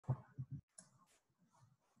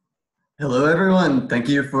Hello, everyone. Thank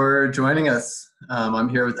you for joining us. I'm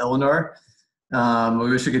here with Eleanor.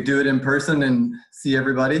 We wish we could do it in person and see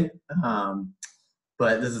everybody,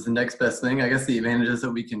 but this is the next best thing. I guess the advantage is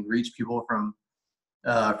that we can reach people from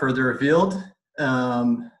further afield.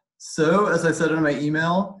 So, as I said in my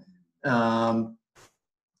email,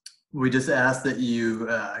 we just ask that you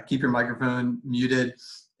keep your microphone muted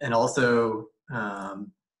and also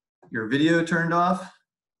your video turned off.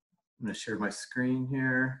 I'm going to share my screen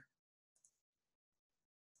here.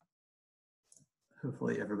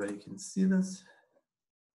 Hopefully everybody can see this.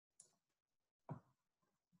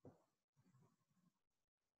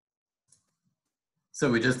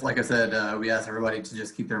 So we just, like I said, we asked everybody to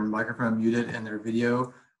just keep their microphone muted and their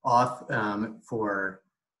video off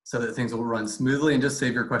so that things will run smoothly, and just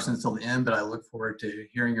save your questions till the end, but I look forward to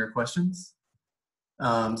hearing your questions.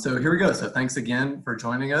 So here we go. So thanks again for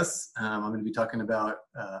joining us. I'm going to be talking about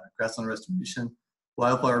grassland restoration,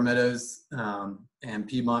 wildflower meadows, and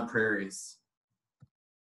Piedmont prairies.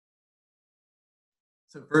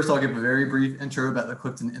 So first, I'll give a very brief intro about the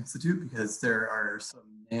Clifton Institute, because there are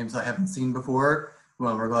some names I haven't seen before.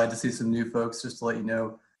 Well, we're glad to see some new folks, just to let you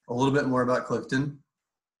know a little bit more about Clifton.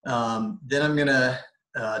 Then I'm going to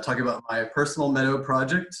talk about my personal meadow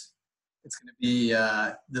project. It's going to be,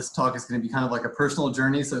 this talk is going to be kind of like a personal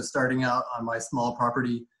journey. So starting out on my small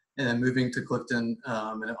property and then moving to Clifton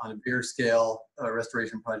on a bigger scale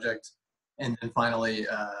restoration project. And then finally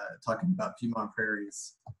talking about Piedmont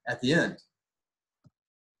prairies at the end.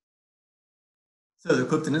 So the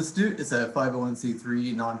Clifton Institute is a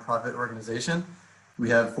 501c3 nonprofit organization.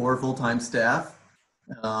 We have 4 full-time staff,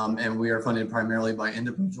 and we are funded primarily by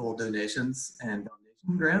individual donations and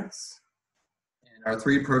foundation grants. And our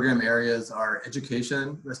 3 program areas are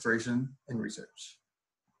education, restoration, and research.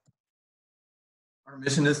 Our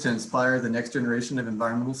mission is to inspire the next generation of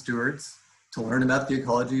environmental stewards to learn about the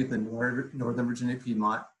ecology of the Northern Virginia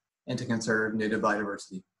Piedmont and to conserve native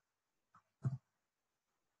biodiversity.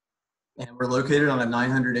 And we're located on a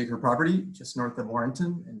 900-acre property just north of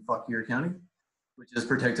Warrenton in Fauquier County, which is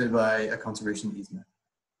protected by a conservation easement.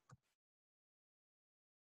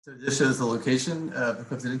 So this shows the location of the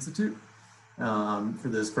Clifton Institute. For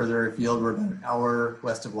those further afield, we're about an hour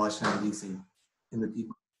west of Washington, D.C. in the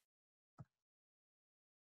Piedmont.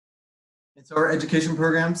 And so our education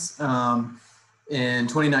programs, in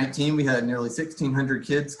 2019, we had nearly 1,600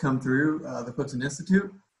 kids come through the Clifton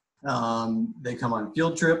Institute. They come on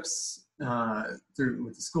field trips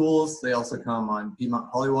with the schools. They also come on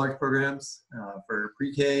Piedmont polywalk programs for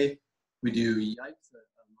pre-K. We do YIKES,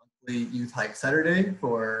 a monthly youth hike Saturday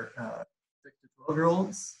for 6 to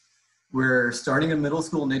 12-year-olds. We're starting a middle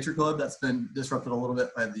school nature club that's been disrupted a little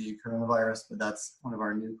bit by the coronavirus, but that's one of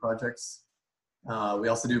our new projects. We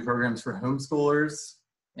also do programs for homeschoolers,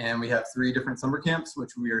 and we have 3 different summer camps,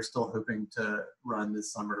 which we are still hoping to run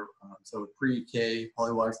this summer. So pre-K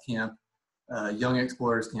polywalks camp, Young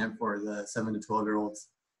Explorers Camp for the 7 to 12-year-olds,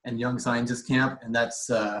 and Young Scientist Camp, and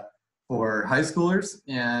that's for high schoolers.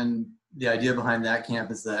 And the idea behind that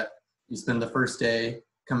camp is that you spend the first day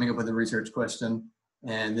coming up with a research question,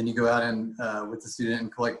 and then you go out and with the student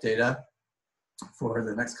and collect data for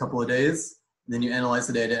the next couple of days. Then you analyze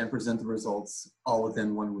the data and present the results all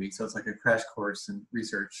within 1 week. So it's like a crash course in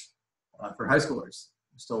research for high schoolers.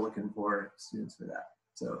 We're still looking for students for that.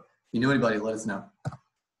 So if you know anybody, let us know.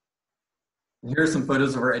 And here are some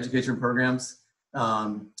photos of our education programs.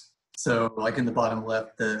 So like in the bottom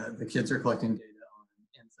left, the kids are collecting data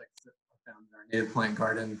on insects that are found in our native plant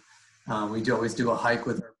garden. We always do a hike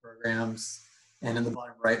with our programs. And in the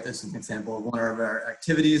bottom right, this is an example of one of our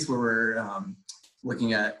activities where we're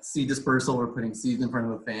looking at seed dispersal. We're putting seeds in front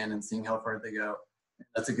of a fan and seeing how far they go.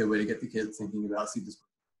 That's a good way to get the kids thinking about seed dispersal.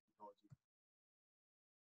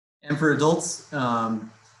 And for adults,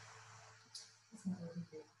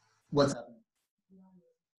 what's happening?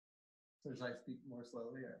 So should I speak more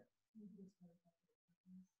slowly? Or?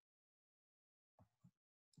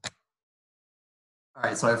 All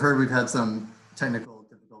right, so I've heard we've had some technical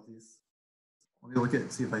difficulties. Let me look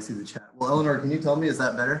at see if I see the chat. Well, Eleanor, can you tell me, is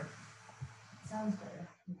that better? Sounds better.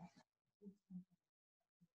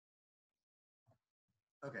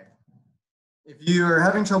 Okay. If you are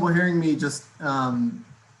having trouble hearing me, just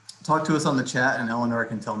talk to us on the chat and Eleanor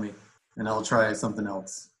can tell me, and I'll try something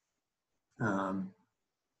else.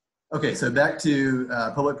 Okay, so back to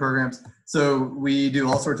public programs. So we do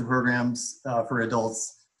all sorts of programs for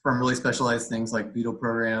adults, from really specialized things like beetle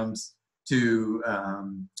programs to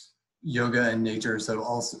yoga and nature, so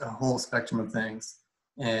a whole spectrum of things.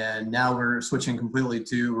 And now we're switching completely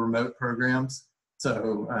to remote programs.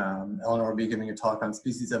 So Eleanor will be giving a talk on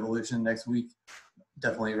species evolution next week.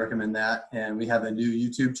 definitely recommend that. And we have a new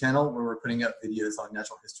YouTube channel where we're putting up videos on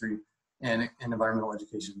natural history and environmental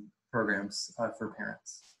education programs for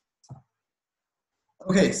parents.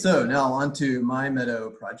 Okay, so now on to my Meadow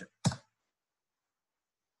project.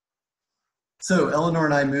 So Eleanor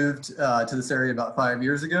and I moved to this area about 5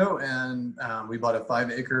 years ago, and we bought a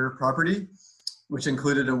 5-acre property, which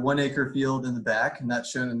included a 1-acre field in the back, and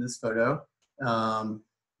that's shown in this photo,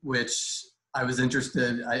 which I was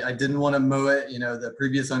interested. I didn't want to mow it. You know, the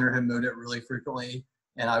previous owner had mowed it really frequently,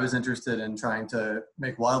 and I was interested in trying to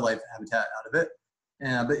make wildlife habitat out of it.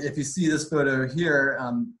 But if you see this photo here,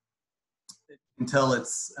 you can tell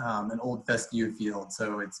it's an old fescue field.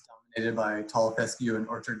 So it's dominated by tall fescue and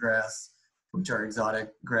orchard grass, which are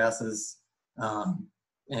exotic grasses.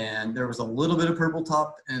 And there was a little bit of purple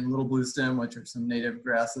top and little blue stem, which are some native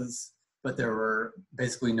grasses, but there were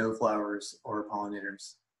basically no flowers or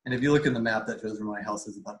pollinators. And if you look in the map, that shows where my house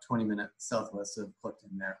is, about 20 minutes southwest of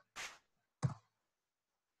Clifton there.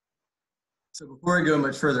 So before I go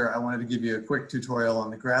much further, I wanted to give you a quick tutorial on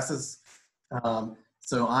the grasses.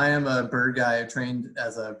 So I am a bird guy. I trained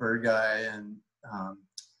as a bird guy, and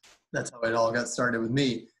that's how it all got started with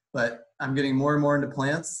me. But I'm getting more and more into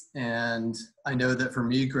plants, and I know that for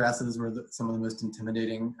me, grasses were some of the most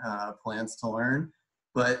intimidating plants to learn.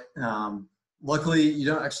 But luckily, you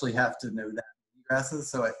don't actually have to know that many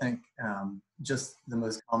grasses. So I think just the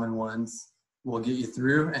most common ones will get you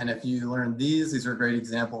through. And if you learn these are great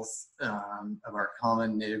examples of our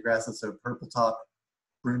common native grasses. So purple top,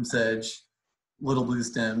 broom sedge, little blue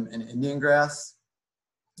stem, and Indian grass.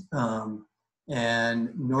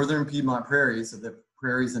 And northern Piedmont prairies, so the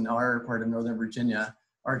prairies in our part of Northern Virginia,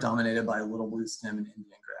 are dominated by little blue stem and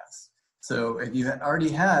Indian grass. So if you already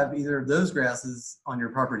have either of those grasses on your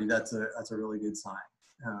property, that's a really good sign.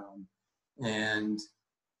 And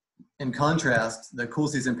in contrast, the cool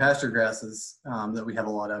season pasture grasses that we have a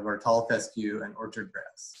lot of are tall fescue and orchard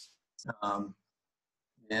grass.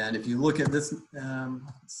 And if you look at this,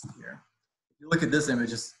 let's see here. If you look at this image,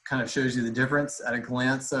 it just kind of shows you the difference at a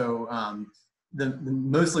glance. So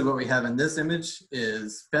mostly what we have in this image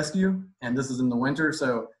is fescue, and this is in the winter.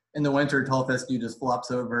 So in the winter, tall fescue just flops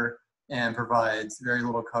over and provides very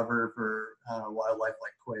little cover for wildlife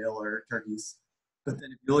like quail or turkeys. But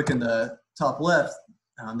then if you look in the top left,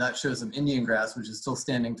 that shows some Indian grass, which is still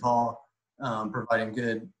standing tall, providing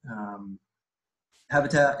good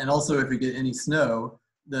habitat. And also if we get any snow,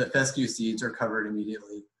 the fescue seeds are covered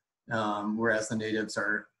immediately, whereas the natives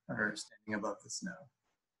are standing above the snow.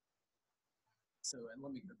 So, and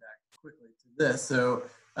let me go back quickly to this. So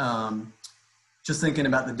just thinking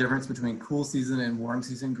about the difference between cool season and warm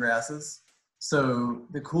season grasses. So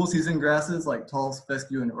the cool season grasses like tall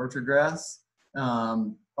fescue and orchard grass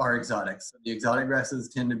are exotic. So the exotic grasses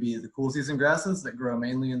tend to be the cool season grasses that grow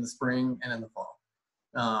mainly in the spring and in the fall.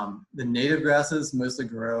 The native grasses mostly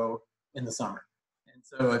grow in the summer. And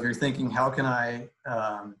so if you're thinking, how can I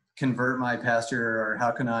convert my pasture, or how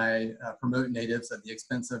can I promote natives at the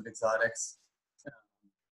expense of exotics,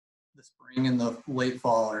 the spring and the late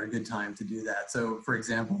fall are a good time to do that. So for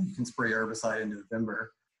example, you can spray herbicide in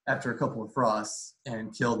November after a couple of frosts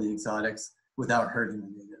and kill the exotics without hurting the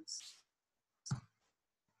natives.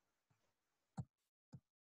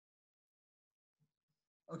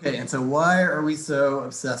 Okay, and so why are we so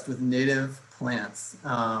obsessed with native plants?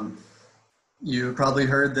 You probably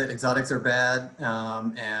heard that exotics are bad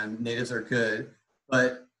and natives are good,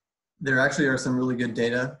 but there actually are some really good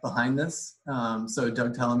data behind this. So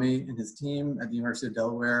Doug Tellamy and his team at the University of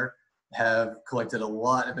Delaware have collected a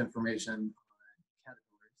lot of information on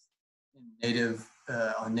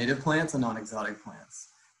caterpillars on native plants and on exotic plants.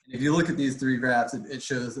 And if you look at these three graphs, it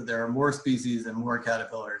shows that there are more species and more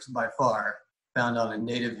caterpillars by far found on a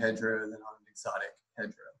native hedgerow than on an exotic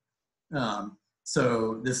hedgerow.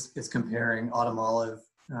 So this is comparing autumn olive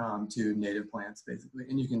to native plants basically.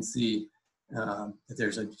 And you can see that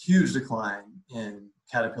there's a huge decline in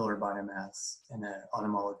caterpillar biomass in an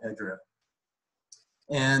autumn olive hedgerow.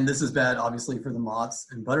 And this is bad, obviously, for the moths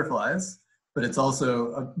and butterflies, but it's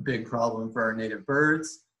also a big problem for our native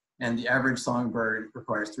birds. And the average songbird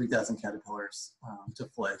requires 3,000 caterpillars to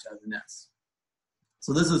fledge out of the nest.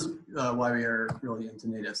 So this is why we are really into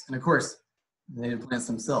natives. And of course, the native plants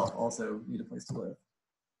themselves also need a place to live.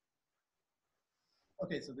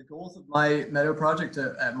 Okay, so the goals of my Meadow project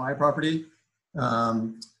at my property.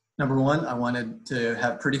 Number one, I wanted to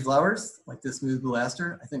have pretty flowers like this smooth blue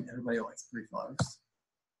aster. I think everybody likes pretty flowers.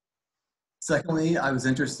 Secondly, I was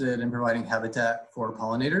interested in providing habitat for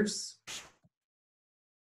pollinators.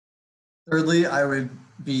 Thirdly, I would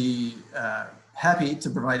be happy to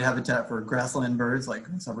provide habitat for grassland birds like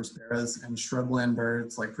grasshopper sparrows and shrubland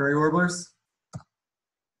birds like prairie warblers.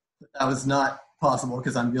 that was not possible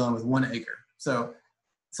because I'm dealing with 1 acre. So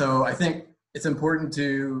I think it's important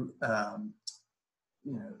to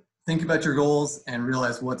think about your goals and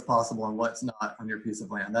realize what's possible and what's not on your piece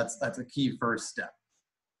of land. That's a key first step.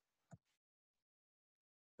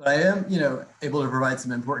 But I am, able to provide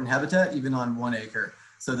some important habitat even on 1 acre.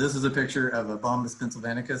 So this is a picture of a Bombus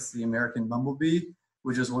pennsylvanicus, the American bumblebee,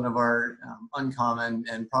 which is one of our uncommon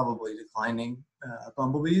and probably declining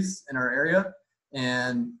bumblebees in our area.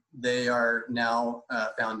 And they are now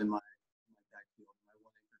found in my back field, my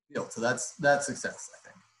 1 acre field. So that's success, I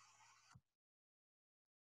think.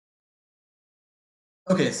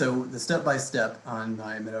 Okay, so the step-by-step on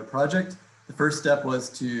my Meadow project. The first step was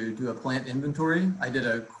to do a plant inventory. I did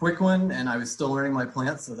a quick one and I was still learning my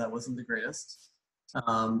plants, so that wasn't the greatest.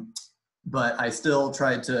 But I still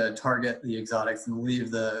tried to target the exotics and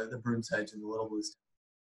leave the broom sedge and the little blue stem.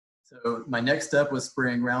 So my next step was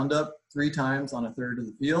spraying Roundup 3 times on 1/3 of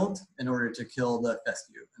the field in order to kill the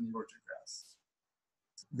fescue and the orchard grass.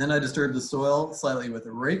 Then I disturbed the soil slightly with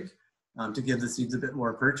a rake to give the seeds a bit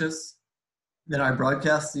more purchase. Then I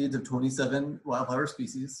broadcast seeds of 27 wildflower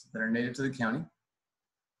species that are native to the county.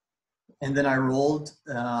 And then I rolled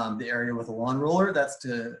the area with a lawn roller. That's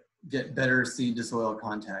to get better seed to soil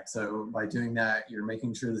contact. So by doing that, you're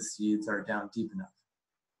making sure the seeds are down deep enough.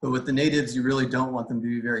 But with the natives, you really don't want them to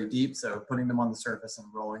be very deep. So putting them on the surface and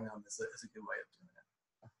rolling them is a good way of doing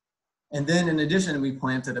it. And then in addition, we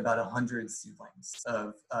planted about 100 seedlings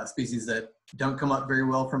of species that don't come up very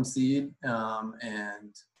well from seed.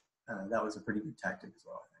 That was a pretty good tactic as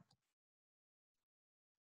well, I think.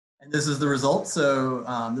 And this is the result. So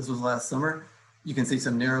this was last summer. You can see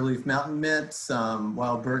some narrowleaf mountain mint, some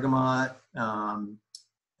wild bergamot.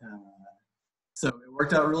 So it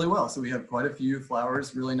worked out really well. So we have quite a few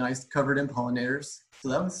flowers, really nice, covered in pollinators. So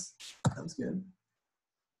that was good.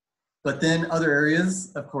 But then other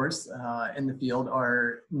areas, of course, in the field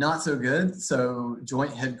are not so good. So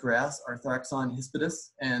joint head grass, Arthraxon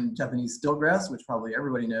hispidus, and Japanese stiltgrass, which probably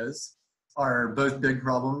everybody knows, are both big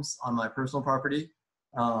problems on my personal property.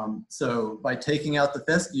 So by taking out the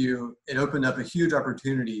fescue, it opened up a huge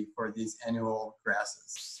opportunity for these annual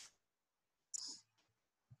grasses.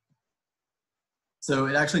 So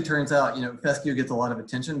it actually turns out, fescue gets a lot of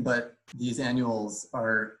attention, but these annuals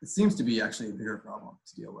it seems to be actually a bigger problem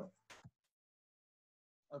to deal with.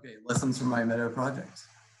 Okay, lessons from my Meadow project.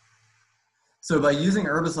 So by using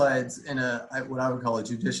herbicides in what I would call a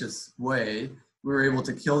judicious way, we were able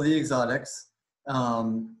to kill the exotics,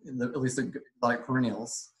 at least the exotic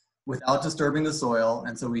perennials, without disturbing the soil.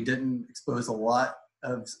 And so we didn't expose a lot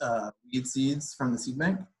of weed seeds from the seed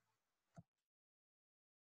bank.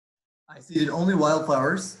 I seeded only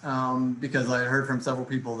wildflowers because I heard from several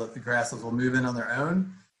people that the grasses will move in on their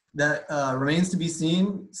own. That remains to be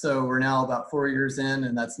seen. So we're now about 4 years in,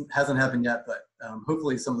 and that hasn't happened yet. But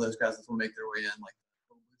hopefully, some of those grasses will make their way in, like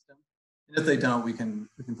the wisdom. And if they don't, we can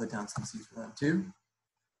put down some seeds for them too.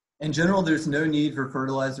 In general, there's no need for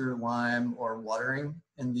fertilizer, lime, or watering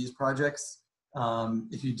in these projects.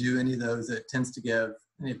 If you do any of those, it tends to give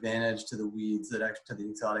an advantage to the weeds to the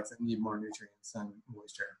exotics that need more nutrients and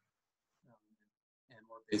moisture and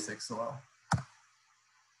more basic soil.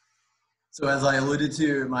 So as I alluded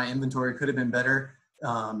to, my inventory could have been better.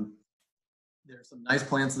 There's some nice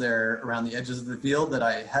plants there around the edges of the field that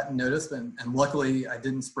I hadn't noticed, and luckily I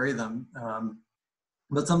didn't spray them.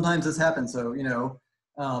 But sometimes this happens, so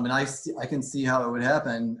and I can see how it would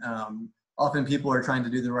happen. Often people are trying to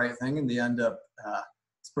do the right thing and they end up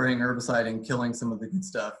spraying herbicide and killing some of the good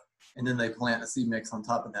stuff, and then they plant a seed mix on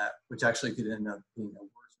top of that, which actually could end up being a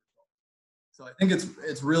worse result. So I think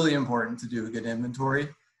it's really important to do a good inventory.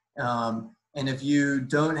 And if you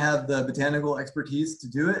don't have the botanical expertise to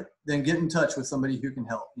do it, then get in touch with somebody who can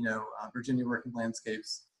help. Virginia Working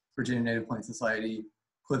Landscapes, Virginia Native Plant Society,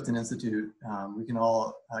 Clifton Institute. We can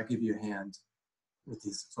all give you a hand with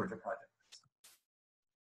these sorts of projects.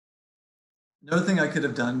 Another thing I could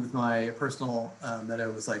have done with my personal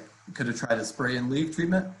meadow was could have tried a spray and leaf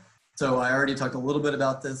treatment. So I already talked a little bit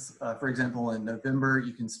about this. For example, in November,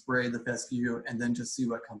 you can spray the fescue and then just see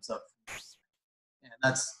what comes up. And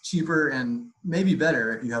that's cheaper and maybe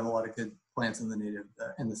better if you have a lot of good plants in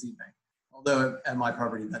the seed bank. Although at my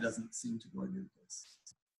property, that doesn't seem to really be the case.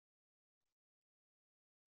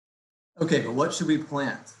 Okay, but what should we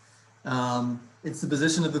plant? It's the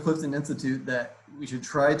position of the Clifton Institute that we should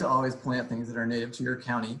try to always plant things that are native to your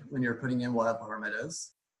county when you're putting in wildflower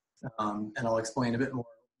meadows. And I'll explain a bit more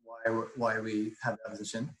why we have that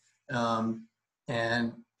position.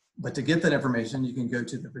 But to get that information, you can go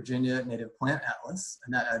to the Virginia Native Plant Atlas,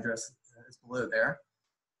 and that address is below there,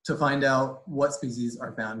 to find out what species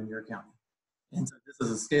are found in your county. And so this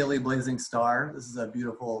is a scaly blazing star. This is a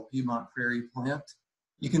beautiful Piedmont prairie plant.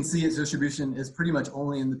 You can see its distribution is pretty much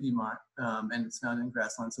only in the Piedmont, and it's found in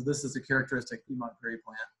grassland. So this is a characteristic Piedmont prairie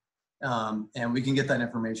plant. And we can get that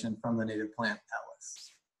information from the Native Plant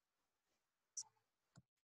Atlas.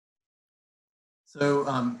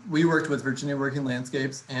 So we worked with Virginia Working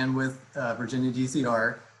Landscapes and with Virginia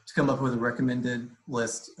DCR to come up with a recommended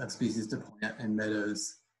list of species to plant in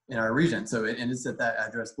meadows in our region. So it is at that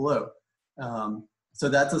address below. So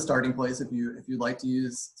that's a starting place if you'd like to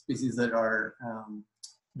use species that are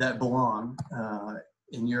that belong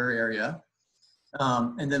in your area.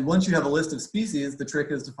 And then once you have a list of species, the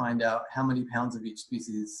trick is to find out how many pounds of each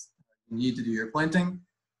species you need to do your planting.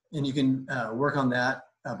 And you can work on that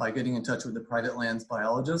by getting in touch with the private lands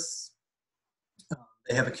biologists.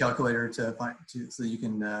 They have a calculator so you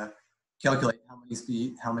can calculate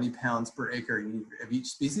how many pounds per acre you need of each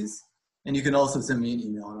species. And you can also send me an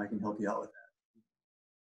email and I can help you out with that.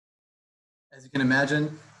 As you can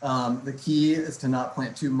imagine, the key is to not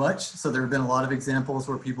plant too much. So there have been a lot of examples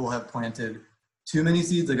where people have planted too many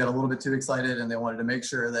seeds. They got a little bit too excited and they wanted to make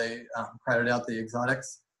sure they crowded out the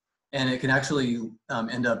exotics. And it can actually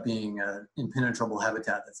end up being an impenetrable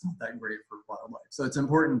habitat that's not that great for wildlife. So it's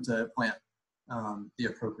important to plant the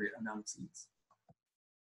appropriate amount of seeds.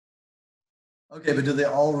 Okay, but do they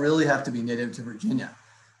all really have to be native to Virginia?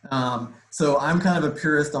 So I'm kind of a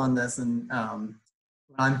purist on this, and when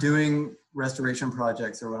I'm doing restoration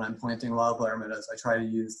projects or when I'm planting wildflower meadows, I try to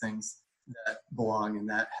use things that belong in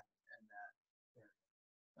that area.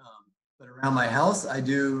 But around my house, I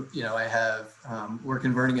do, I have, we're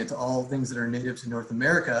converting it to all things that are native to North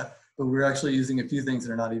America, but we're actually using a few things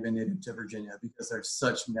that are not even native to Virginia because they're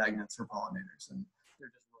such magnets for pollinators, and they're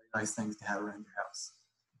just really nice things to have around your house.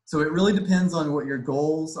 So it really depends on what your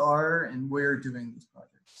goals are and where you're doing these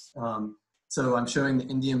projects. So I'm showing the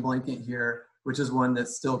Indian blanket here, which is one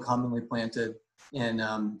that's still commonly planted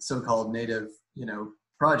in so-called native,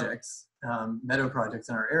 projects, meadow projects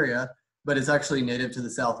in our area, but it's actually native to the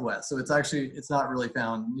Southwest. So it's not really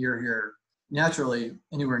found near here naturally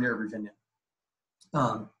anywhere near Virginia.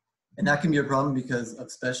 And that can be a problem because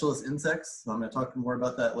of specialist insects. So I'm going to talk more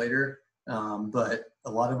about that later. But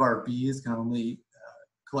a lot of our bees can only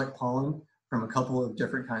collect pollen from a couple of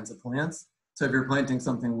different kinds of plants. So if you're planting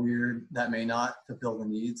something weird, that may not fulfill the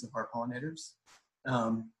needs of our pollinators.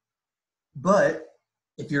 But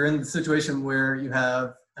if you're in the situation where you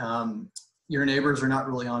have your neighbors are not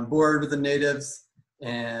really on board with the natives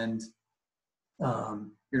and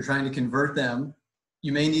you're trying to convert them,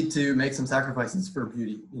 you may need to make some sacrifices for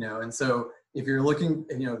beauty, and so if you're looking,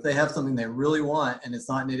 if they have something they really want and it's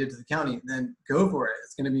not native to the county, then go for it.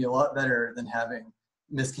 It's going to be a lot better than having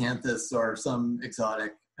miscanthus or some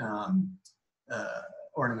exotic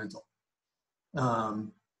ornamental.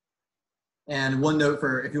 And one note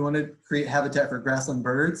for if you want to create habitat for grassland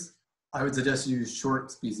birds, I would suggest you use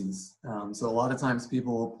short species. So a lot of times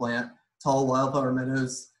people will plant tall wildflower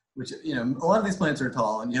meadows, which, a lot of these plants are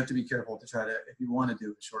tall and you have to be careful to try to, if you want to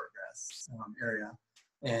do a short grass area.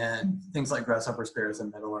 And things like grasshopper sparrows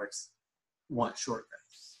and meadowlarks want short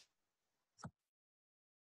grass.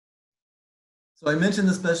 So I mentioned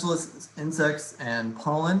the specialist insects and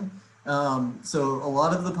pollen. So a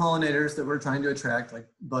lot of the pollinators that we're trying to attract, like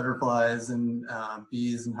butterflies and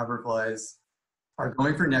bees and hoverflies, are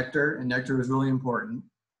going for nectar, and nectar is really important.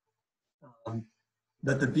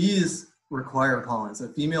 But the bees require pollen. So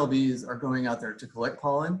female bees are going out there to collect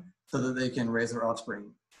pollen so that they can raise their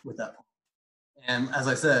offspring with that pollen. And as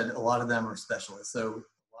I said, a lot of them are specialists. So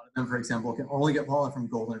a lot of them, for example, can only get pollen from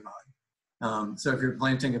goldenrod. So if you're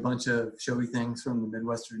planting a bunch of showy things from the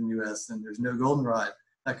Midwestern US and there's no goldenrod,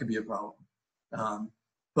 that could be a problem.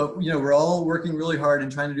 But we're all working really hard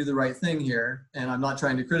and trying to do the right thing here. And I'm not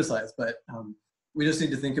trying to criticize, but we just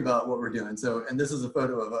need to think about what we're doing. So, and this is a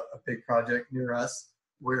photo of a big project near us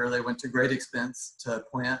where they went to great expense to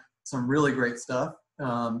plant some really great stuff.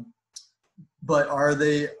 But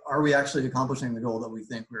are we actually accomplishing the goal that we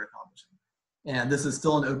think we're accomplishing? And this is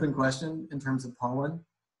still an open question in terms of pollen.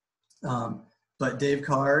 But Dave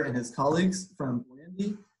Carr and his colleagues from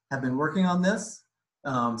Blandy have been working on this.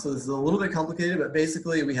 So this is a little bit complicated, but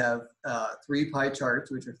basically we have 3 pie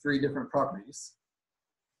charts, which are 3 different properties.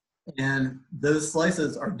 And those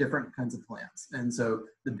slices are different kinds of plants. And so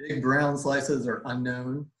the big brown slices are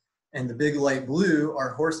unknown, and the big light blue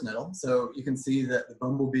are horse nettle. So you can see that the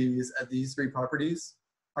bumblebees at these 3 properties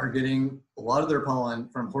are getting a lot of their pollen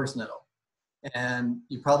from horse nettle. And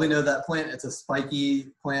you probably know that plant. It's a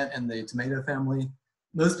spiky plant in the tomato family.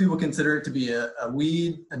 Most people consider it to be a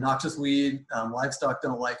weed, a noxious weed. Livestock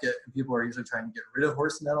don't like it, and people are usually trying to get rid of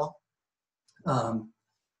horse nettle.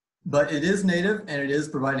 But it is native and it is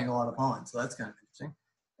providing a lot of pollen, so that's kind of interesting.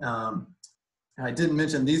 And I didn't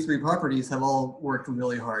mention these 3 properties have all worked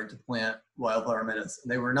really hard to plant wildflower meadows.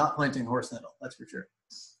 And they were not planting horse nettle, that's for sure.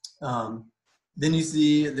 Then you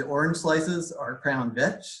see the orange slices are crown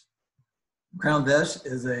vetch. Crown vetch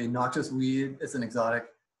is a noxious weed. It's an exotic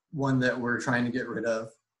one that we're trying to get rid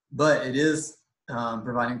of, but it is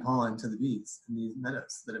providing pollen to the bees in these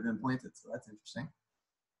meadows that have been planted, so that's interesting.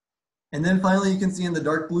 And then finally, you can see in the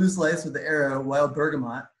dark blue slice with the arrow, wild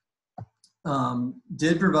bergamot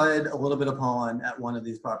did provide a little bit of pollen at one of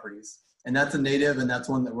these properties. And that's a native, and that's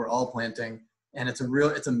one that we're all planting. And it's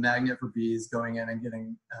a magnet for bees going in and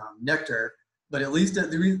getting nectar. But at least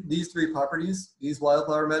at these 3 properties, these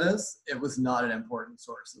wildflower meadows, it was not an important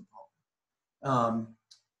source of pollen.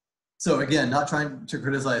 So again, not trying to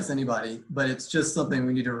criticize anybody, but it's just something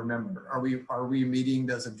we need to remember. Are we meeting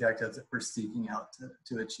those objectives that we're seeking out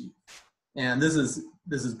to achieve? And this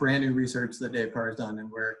is brand new research that Dave Carr has done, and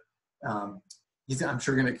we're he's, I'm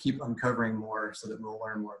sure, going to keep uncovering more so that we'll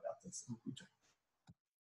learn more about this in the future.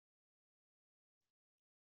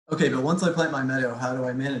 Okay, but once I plant my meadow, how do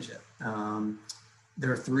I manage it?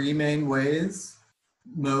 There are 3 main ways: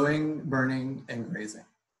 mowing, burning, and grazing.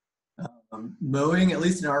 Mowing, at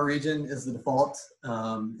least in our region, is the default.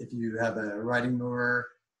 If you have a riding mower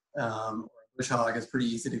or a bush hog, it's pretty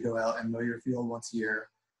easy to go out and mow your field once a year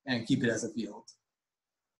and keep it as a field.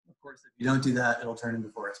 Of course, if you don't do that, it'll turn into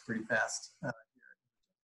forest pretty fast.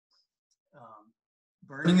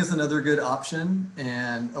 Burning is another good option,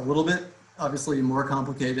 and a little bit, obviously, more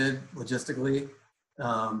complicated logistically.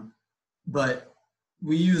 But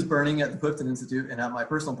we use burning at the Clifton Institute and at my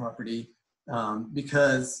personal property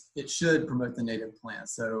because it should promote the native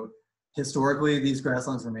plants. So historically, these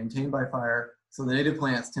grasslands were maintained by fire, so the native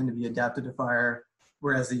plants tend to be adapted to fire,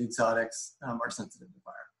 whereas the exotics are sensitive to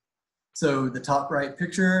fire. So the top right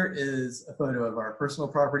picture is a photo of our personal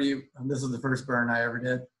property. This is the first burn I ever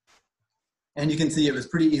did. And you can see it was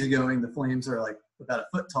pretty easygoing. The flames are like about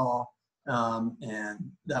 1 foot tall,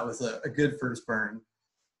 and that was a good first burn.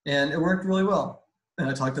 And it worked really well. And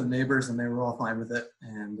I talked to the neighbors, and they were all fine with it.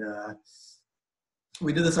 And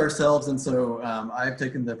we did this ourselves, and so I've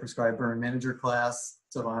taken the prescribed burn manager class,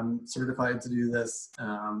 so I'm certified to do this,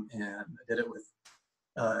 and I did it with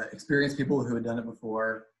experienced people who had done it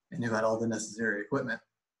before and who had all the necessary equipment.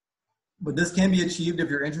 But this can be achieved if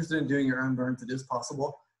you're interested in doing your own burns. It is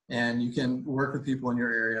possible, and you can work with people in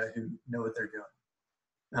your area who know what they're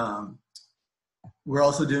doing. We're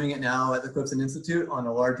also doing it now at the Clifton Institute on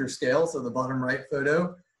a larger scale. So the bottom right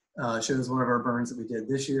photo shows one of our burns that we did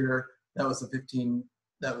this year. That was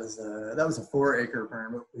a 4 acre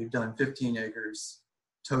burn, but we've done 15 acres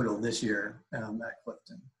total this year at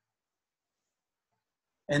Clifton.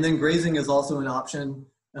 And then grazing is also an option.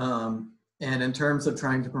 And in terms of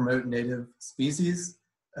trying to promote native species,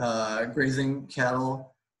 grazing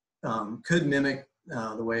cattle could mimic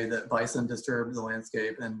the way that bison disturb the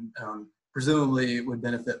landscape, and presumably would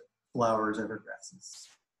benefit flowers over grasses.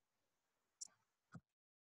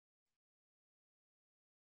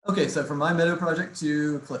 Okay, so from my meadow project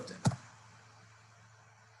to Clifton.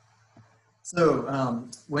 So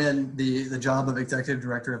when the job of executive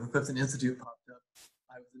director of the Clifton Institute popped up,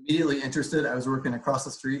 I was immediately interested. I was working across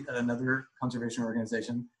the street at another conservation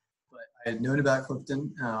organization, but I had known about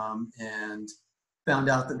Clifton and found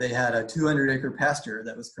out that they had a 200-acre pasture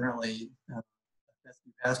that was currently a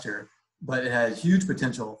fescue pasture, but it had huge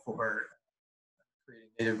potential for creating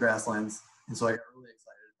native grasslands, and so I got really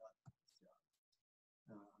excited about this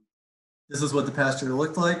job. This is what the pasture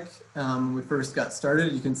looked like when we first got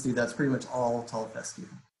started. You can see that's pretty much all tall fescue.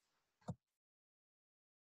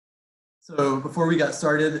 So before we got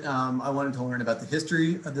started, I wanted to learn about the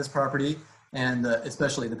history of this property and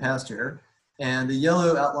especially the pasture. And the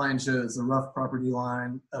yellow outline shows the rough property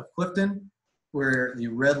line of Clifton, where the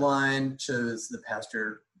red line shows the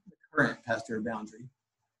pasture, the current pasture boundary.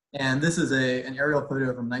 And this is an aerial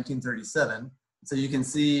photo from 1937. So you can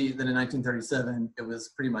see that in 1937, it was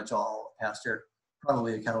pretty much all pasture,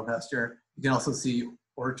 probably a cattle pasture. You can also see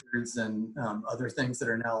orchards and other things that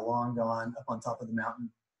are now long gone up on top of the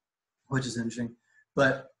mountain, which is interesting.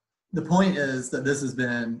 But the point is that this has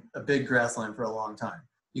been a big grassland for a long time.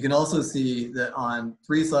 You can also see that on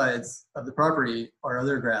 3 sides of the property are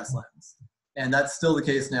other grasslands. And that's still the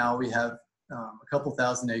case now. We have a couple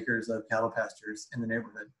thousand acres of cattle pastures in the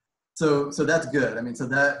neighborhood. So that's good. I mean, so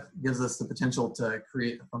that gives us the potential to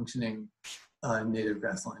create a functioning native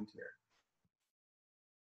grassland here.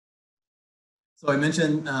 So I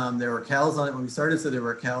mentioned there were cows on it when we started, so there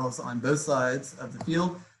were cows on both sides of the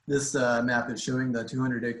field. This map is showing the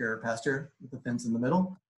 200-acre pasture with the fence in the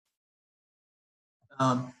middle.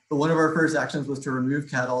 But one of our first actions was to remove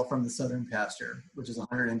cattle from the southern pasture, which is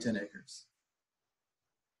 110 acres.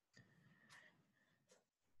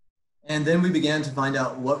 And then we began to find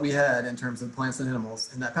out what we had in terms of plants and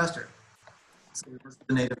animals in that pasture. So we worked with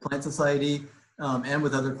the Native Plant Society and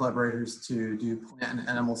with other collaborators to do plant and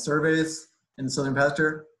animal surveys in the southern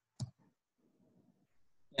pasture.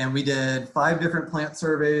 And we did 5 different plant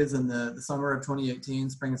surveys in the summer of 2018,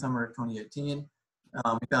 spring and summer of 2018.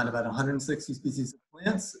 We found about 160 species of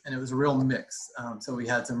plants, and it was a real mix. So we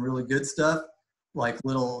had some really good stuff, like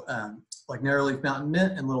little, like narrow-leaf mountain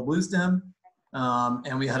mint and little blue stem.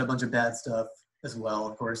 And we had a bunch of bad stuff as well,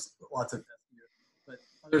 of course, lots of fescue, but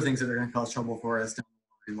other things that are going to cause trouble for us,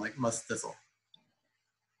 like musk thistle.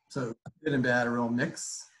 So good and bad, a real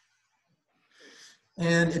mix.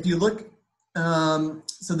 And if you look,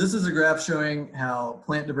 so this is a graph showing how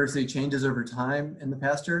plant diversity changes over time in the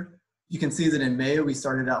pasture. You can see that in May, we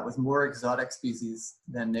started out with more exotic species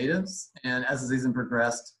than natives. And as the season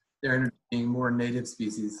progressed, there ended up being more native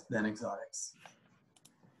species than exotics.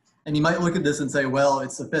 And you might look at this and say, well,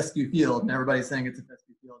 it's a fescue field, and everybody's saying it's a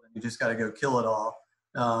fescue field, and you just got to go kill it all.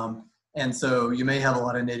 And so you may have a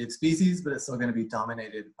lot of native species, but it's still going to be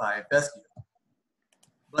dominated by fescue.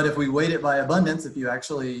 But if we weight it by abundance, if you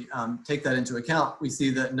actually take that into account, we see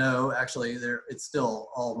that no, actually, it's still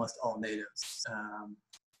almost all natives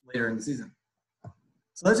later in the season.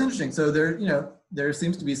 So that's interesting. So there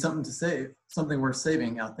seems to be something to save, something worth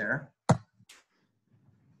saving out there.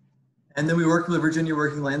 And then we worked with Virginia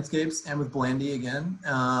Working Landscapes and with Blandy again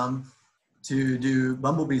to do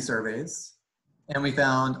bumblebee surveys. And we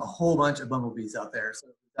found a whole bunch of bumblebees out there. So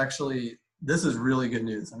actually, this is really good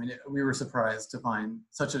news. I mean, we were surprised to find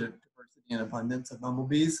such a diversity and abundance of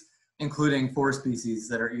bumblebees, including 4 species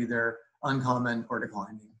that are either uncommon or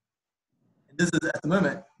declining. And this is, at the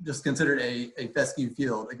moment, just considered a fescue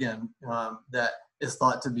field, again, that is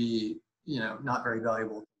thought to be, not very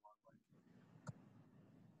valuable.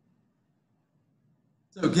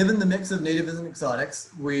 So given the mix of natives and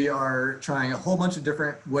exotics, we are trying a whole bunch of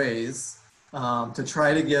different ways to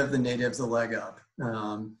try to give the natives a leg up.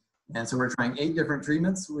 And so we're trying 8 different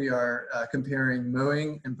treatments. We are comparing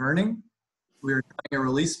mowing and burning. We are trying a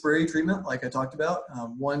release spray treatment, like I talked about,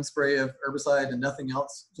 1 spray of herbicide and nothing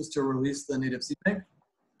else, just to release the native seed bank.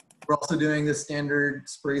 We're also doing the standard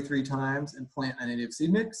spray 3 times and plant a native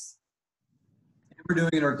seed mix. And we're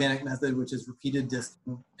doing an organic method, which is repeated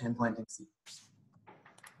disking and planting seeds.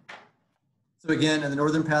 So again, in the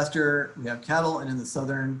northern pasture, we have cattle, and in the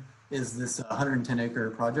southern is this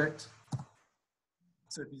 110-acre project.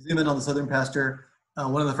 So if you zoom in on the southern pasture,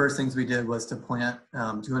 one of the first things we did was to plant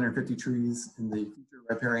 250 trees in the future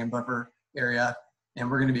riparian buffer area,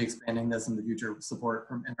 and we're going to be expanding this in the future with support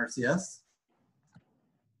from NRCS.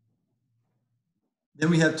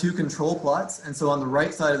 Then we have 2 control plots, and so on the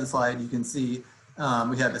right side of the slide, you can see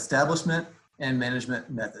we have establishment and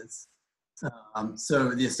management methods. So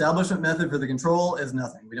the establishment method for the control is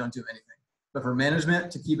nothing. We don't do anything. But for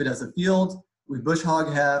management, to keep it as a field, we bush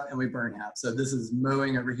hog half and we burn half. So this is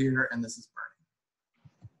mowing over here and this is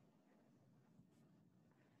burning.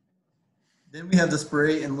 Then we have the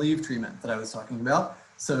spray and leave treatment that I was talking about.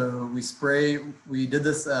 So we did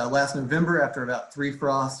this last November after about 3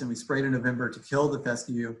 frosts, and we sprayed in November to kill the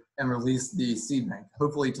fescue and release the seed bank,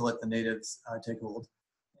 hopefully to let the natives take hold.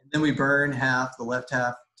 And then we burn half, the left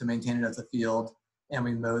half, to maintain it as a field, and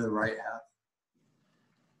we mow the right half.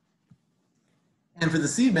 And for the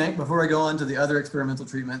seed bank, before I go on to the other experimental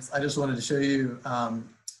treatments, I just wanted to show you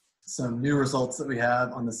some new results that we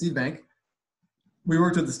have on the seed bank. We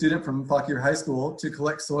worked with a student from Fauquier High School to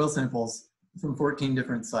collect soil samples from 14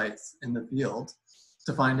 different sites in the field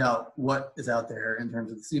to find out what is out there in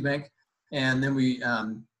terms of the seed bank. And then we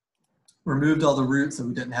removed all the roots so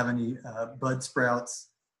we didn't have any bud sprouts,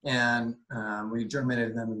 and we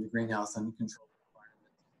germinated them in the greenhouse and controlled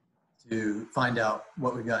the environment to find out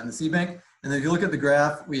what we got in the seed bank. And then if you look at the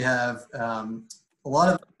graph, we have a lot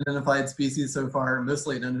of unidentified species so far,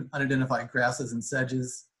 mostly unidentified grasses and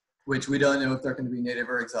sedges, which we don't know if they're going to be native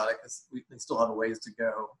or exotic because they still have a ways to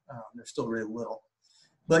go. They're still really little.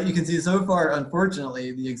 But you can see so far,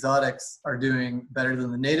 unfortunately, the exotics are doing better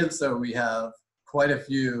than the natives. So we have quite a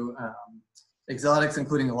few exotics,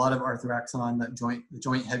 including a lot of Arthraxon, the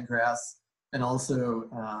joint head grass, and also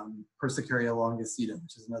Persicaria longicida,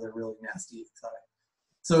 which is another really nasty exotic.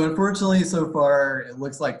 So unfortunately, so far, it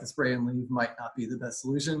looks like the spray and leave might not be the best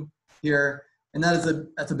solution here. And that's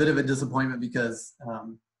a bit of a disappointment because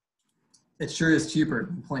it sure is cheaper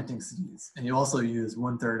than planting seeds. And you also use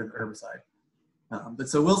 1/3 of herbicide. But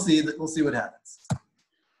so we'll see what happens.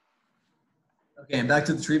 Okay, and back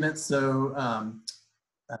to the treatment. So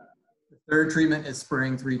the Third treatment is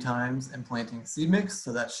spraying 3 times and planting a seed mix.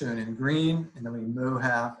 So that's shown in green, and then we mow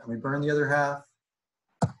half and we burn the other half.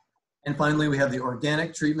 And finally, we have the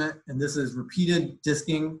organic treatment, and this is repeated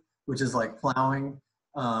disking, which is like plowing,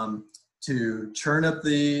 to churn up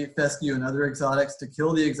the fescue and other exotics, to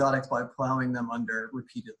kill the exotics by plowing them under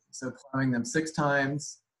repeatedly. So plowing them 6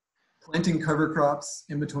 times, planting cover crops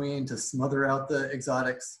in between to smother out the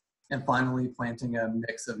exotics, and finally planting a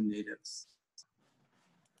mix of natives.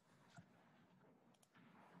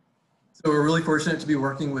 So we're really fortunate to be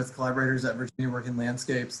working with collaborators at Virginia Working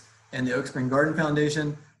Landscapes and the Oak Spring Garden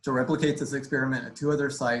Foundation to replicate this experiment at 2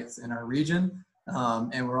 other sites in our region.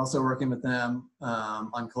 And we're also working with them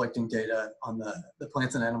on collecting data on the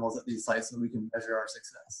plants and animals at these sites so we can measure our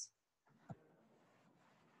success.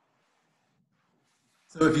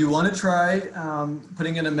 So if you want to try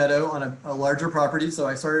putting in a meadow on a larger property, so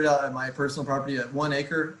I started out at my personal property at 1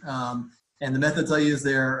 acre, and the methods I use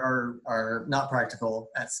there are not practical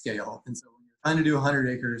at scale. And so when you're trying to do 100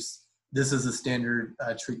 acres, this is a standard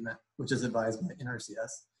treatment, which is advised by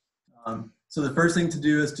NRCS. So the first thing to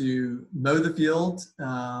do is to mow the field.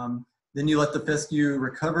 Then you let the fescue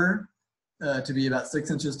recover to be about 6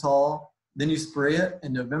 inches tall. Then you spray it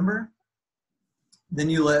in November. Then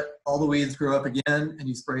you let all the weeds grow up again and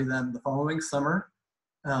you spray them the following summer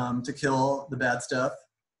to kill the bad stuff.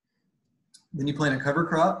 Then you plant a cover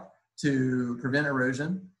crop to prevent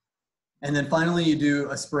erosion. And then finally you do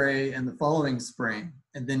a spray in the following spring,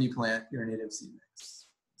 and then you plant your native seed mix.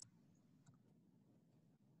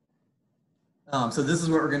 So this is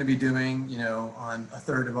what we're going to be doing, on a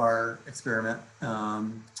third of our experiment.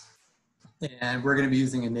 And we're going to be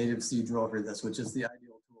using a native seed drill for this, which is the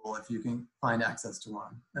ideal tool if you can find access to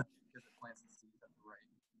one. Because it plants the seeds at the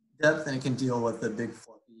right depth and it can deal with the big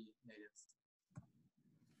fluffy natives.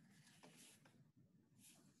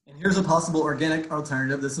 And here's a possible organic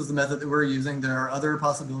alternative. This is the method that we're using. There are other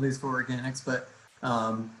possibilities for organics, but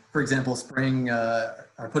for example, spraying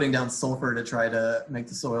or putting down sulfur to try to make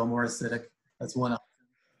the soil more acidic. That's one option.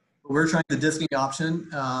 But we're trying the disking option.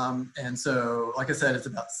 And so, like I said, it's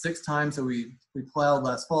about 6 times. So we plowed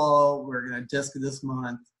last fall. We're going to disc this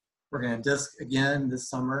month. We're going to disc again this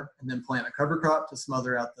summer, and then plant a cover crop to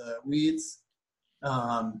smother out the weeds.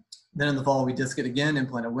 Then in the fall, we disc it again and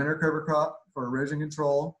plant a winter cover crop for erosion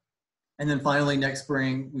control. And then finally, next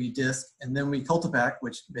spring, we disc, and then we cultipack,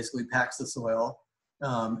 which basically packs the soil,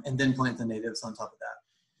 and then plant the natives on top of that.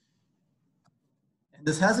 And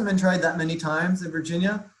this hasn't been tried that many times in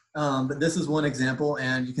Virginia, but this is one example,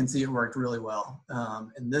 and you can see it worked really well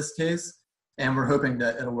in this case, and we're hoping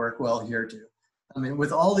that it'll work well here too. I mean,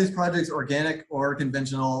 with all these projects, organic or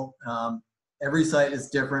conventional, every site is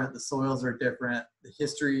different, the soils are different, the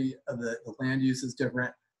history of the land use is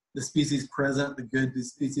different, the species present, the good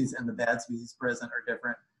species and the bad species present are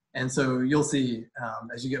different. And so you'll see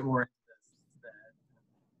as you get more into this that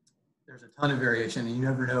there's a ton of variation, and you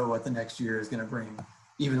never know what the next year is going to bring,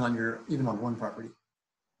 even on one property.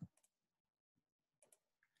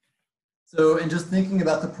 So, and just thinking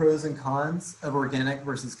about the pros and cons of organic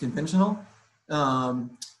versus conventional,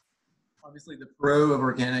 obviously the pro of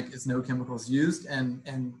organic is no chemicals used,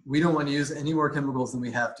 and we don't want to use any more chemicals than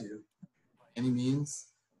we have to by any means.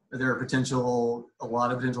 There are a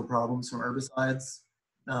lot of potential problems from herbicides,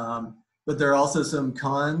 but there are also some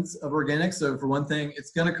cons of organic. So for one thing,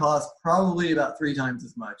 it's going to cost probably about 3 times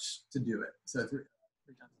as much to do it. So 3 times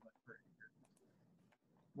as much per acre.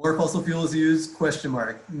 More fossil fuel is used? Question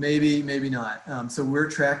mark. Maybe, maybe not. So we're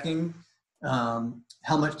tracking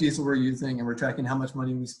how much diesel we're using, and we're tracking how much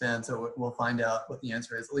money we spend. So we'll find out what the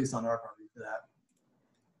answer is, at least on our property for that.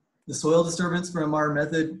 The soil disturbance from our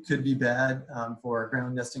method could be bad for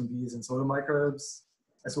ground nesting bees and soil microbes,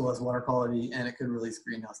 as well as water quality, and it could release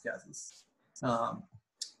greenhouse gases.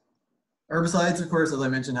 Herbicides, of course, as I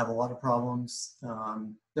mentioned, have a lot of problems.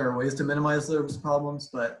 There are ways to minimize those problems,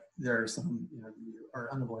 but there are some that are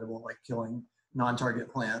unavoidable, like killing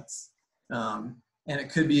non-target plants. And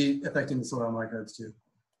it could be affecting the soil microbes too.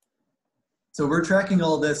 So we're tracking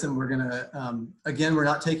all this, and we're gonna, again, we're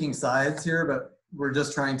not taking sides here, but we're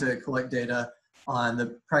just trying to collect data on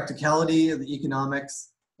the practicality of the economics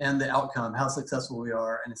and the outcome, how successful we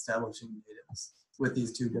are in establishing natives with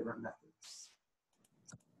these 2 different methods.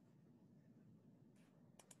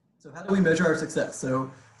 So how do we measure our success?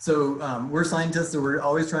 So we're scientists, so we're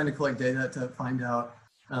always trying to collect data to find out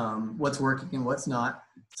what's working and what's not.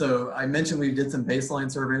 So I mentioned we did some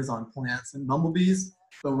baseline surveys on plants and bumblebees,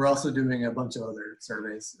 but we're also doing a bunch of other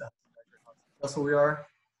surveys to measure how successful we are.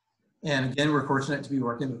 And again, we're fortunate to be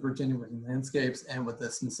working with Virginia Working Landscapes and with the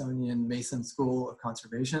Smithsonian Mason School of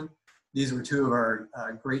Conservation. These were 2 of our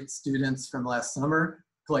great students from last summer.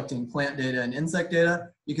 collecting plant data and insect data.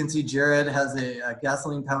 You can see Jared has a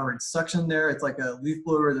gasoline powered suction there. It's like a leaf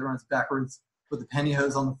blower that runs backwards with a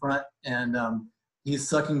pantyhose on the front, and he's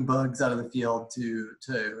sucking bugs out of the field to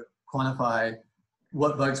quantify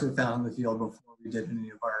what bugs were found in the field before we did any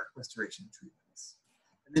of our restoration treatments.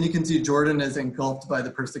 And then you can see Jordan is engulfed by the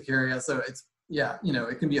Persicaria. So it's, yeah, you know,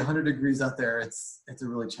 it can be 100 degrees out there. It's a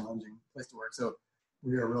really challenging place to work. So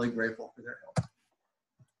we are really grateful for their help.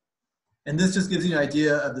 And this just gives you an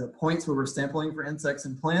idea of the points where we're sampling for insects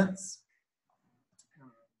and plants.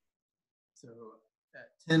 So at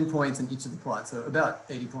 10 points in each of the plots, so about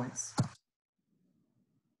 80 points.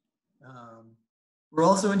 We're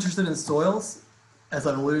also interested in soils, as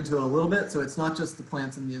I've alluded to a little bit. So it's not just the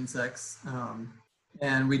plants and the insects.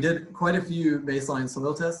 And we did quite a few baseline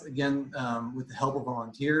soil tests, again, with the help of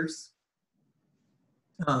volunteers.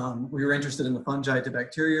 We were interested in the fungi to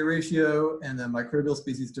bacteria ratio and the microbial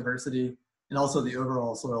species diversity, and also the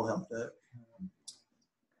overall soil health,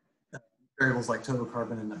 variables like total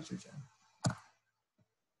carbon and nitrogen.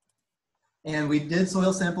 And we did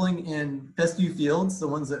soil sampling in fescue fields, the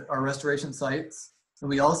ones that are restoration sites. And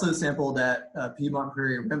we also sampled at Piedmont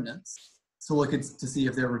Prairie remnants to look at, to see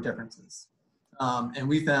if there were differences. And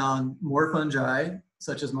we found more fungi,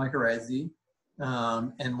 such as mycorrhizae,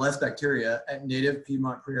 and less bacteria at native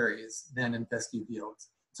Piedmont prairies than in fescue fields.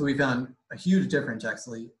 So we found a huge difference,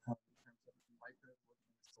 actually, in terms of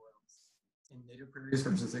microorganism soils in native prairies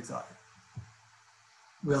versus exotic.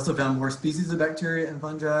 We also found more species of bacteria and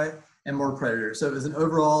fungi and more predators. So it was an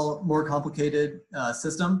overall more complicated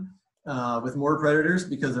system with more predators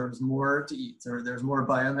because there was more to eat. So there's more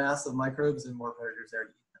biomass of microbes and more predators there to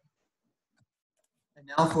eat them. And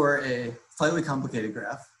now for a slightly complicated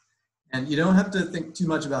graph. And you don't have to think too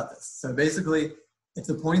much about this. So basically, if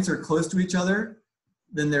the points are close to each other,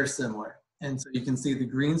 then they're similar. And so you can see the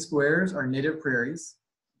green squares are native prairies.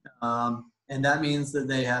 And that means that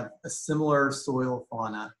they have a similar soil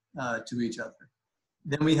fauna to each other.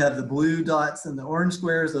 Then we have the blue dots and the orange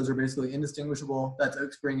squares. Those are basically indistinguishable. That's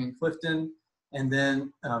Oak Spring and Clifton. And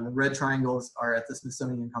then the red triangles are at the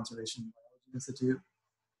Smithsonian Conservation Biology Institute.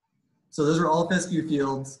 So those are all fescue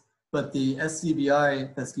fields, but the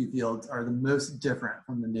SCBI fescue fields are the most different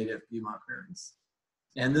from the native Piedmont prairies.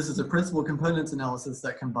 And this is a principal components analysis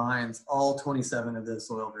that combines all 27 of those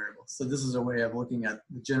soil variables. So this is a way of looking at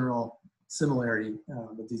the general similarity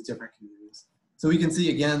with these different communities. So we can see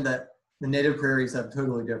again that the native prairies have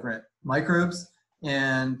totally different microbes,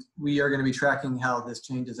 and we are going to be tracking how this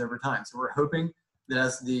changes over time. So we're hoping that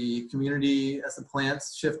as the community, as the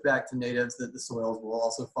plants shift back to natives, that the soils will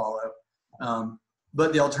also follow.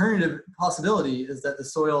 But the alternative possibility is that the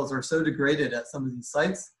soils are so degraded at some of these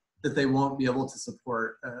sites that they won't be able to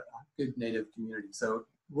support a good native community. So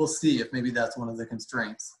we'll see if maybe that's one of the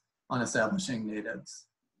constraints on establishing natives.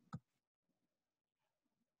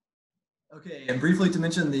 Okay, and briefly to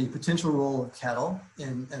mention the potential role of cattle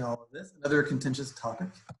in all of this, another contentious topic.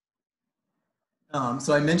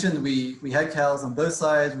 So I mentioned we had cows on both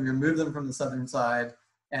sides, we removed them from the southern side,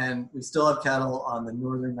 and we still have cattle on the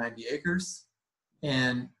northern 90 acres.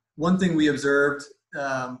 And one thing we observed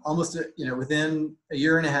almost within a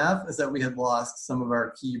year and a half is that we had lost some of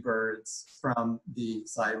our key birds from the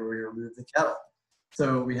side where we removed the cattle.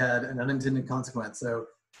 So we had an unintended consequence. So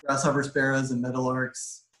grasshopper sparrows and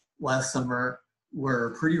meadowlarks last summer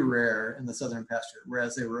were pretty rare in the southern pasture,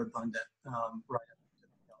 whereas they were abundant right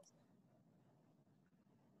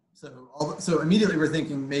up. So immediately we're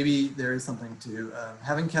thinking maybe there is something to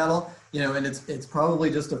having cattle, and it's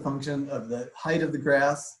probably just a function of the height of the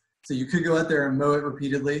grass. So you could go out there and mow it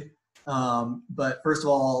repeatedly, but first of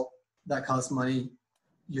all, that costs money.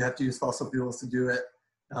 You have to use fossil fuels to do it.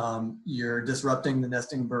 You're disrupting the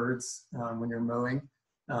nesting birds when you're mowing.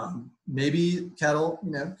 Maybe cattle,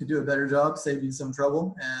 could do a better job, save you some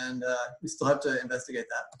trouble, and we still have to investigate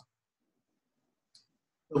that.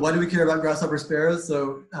 But why do we care about grasshopper sparrows?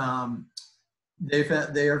 So they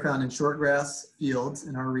are found in shortgrass fields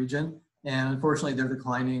in our region, and unfortunately they're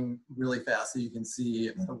declining really fast. So you can see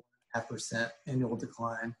about a 1.5% annual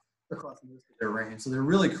decline across most of their range. So they're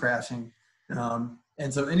really crashing.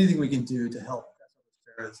 And so anything we can do to help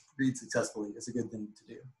grasshopper sparrows breed successfully is a good thing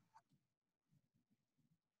to do.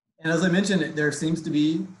 And as I mentioned, there seems to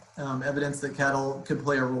be evidence that cattle could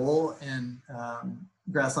play a role in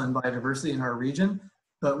grassland biodiversity in our region,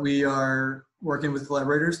 but we are working with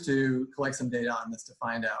collaborators to collect some data on this to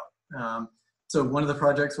find out. So one of the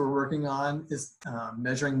projects we're working on is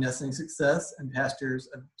measuring nesting success and pastures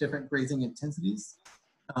of different grazing intensities.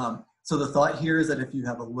 So the thought here is that if you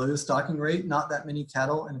have a low stocking rate, not that many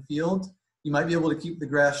cattle in a field, you might be able to keep the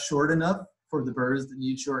grass short enough for the birds that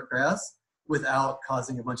need short grass, without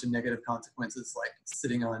causing a bunch of negative consequences like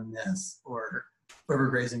sitting on nests or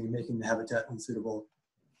overgrazing and making the habitat unsuitable,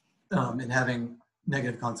 and having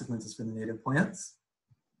negative consequences for the native plants.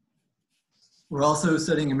 We're also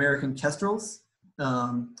studying American kestrels.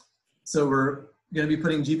 So we're going to be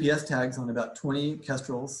putting GPS tags on about 20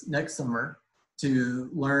 kestrels next summer to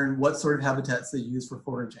learn what sort of habitats they use for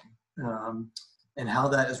foraging, and how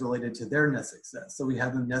that is related to their nest success. So we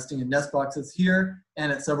have them nesting in nest boxes here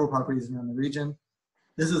and at several properties around the region.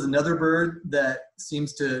 This is another bird that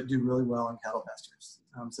seems to do really well in cattle pastures.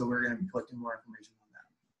 So we're going to be collecting more information on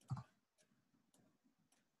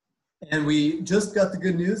that. And we just got the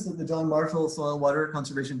good news that the John Marshall Soil and Water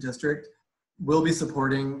Conservation District will be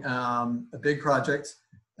supporting a big project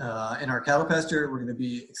in our cattle pasture. We're going to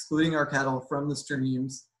be excluding our cattle from the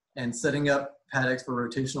streams and setting up paddocks for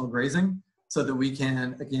rotational grazing so that we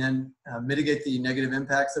can, again, mitigate the negative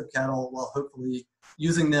impacts of cattle while hopefully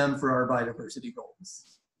using them for our biodiversity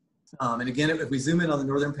goals. And again, if we zoom in on the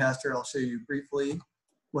northern pasture, I'll show you briefly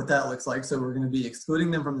what that looks like. So we're going to be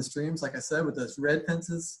excluding them from the streams, like I said, with those red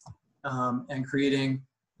fences, and creating,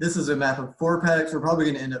 this is a map of 4 paddocks. We're probably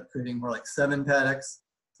going to end up creating more like 7 paddocks.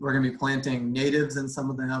 We're going to be planting natives in some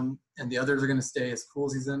of them, and the others are going to stay as cool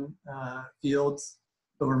season fields.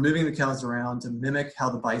 But we're moving the cows around to mimic how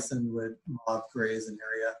the bison would mob graze an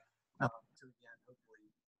area to again, hopefully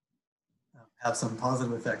have some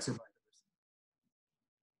positive effects for biodiversity.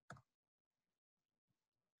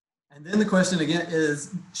 And then the question again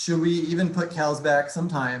is, should we even put cows back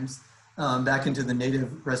sometimes back into the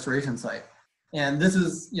native restoration site? And this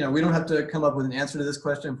is, you know, we don't have to come up with an answer to this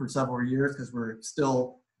question for several years because we're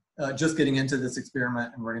still just getting into this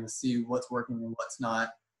experiment and we're going to see what's working and what's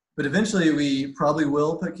not. But eventually we probably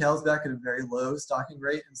will put cows back at a very low stocking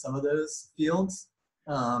rate in some of those fields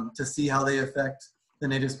to see how they affect the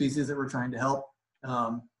native species that we're trying to help.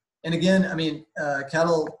 And again, I mean,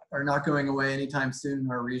 cattle are not going away anytime soon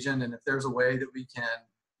in our region. And if there's a way that we can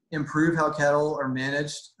improve how cattle are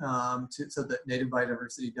managed so that native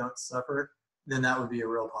biodiversity don't suffer, then that would be a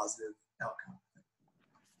real positive outcome.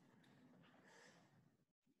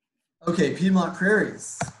 Okay, Piedmont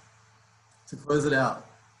prairies, to close it out.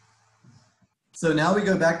 So now we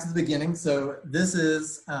go back to the beginning. So this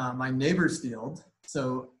is my neighbor's field.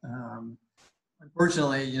 So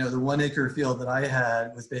unfortunately, you know, the 1 acre field that I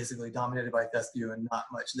had was basically dominated by fescue and not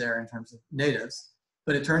much there in terms of natives.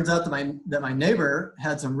 But it turns out that my neighbor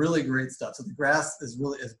had some really great stuff. So the grass is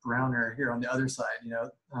browner here on the other side, you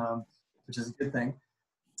know, which is a good thing.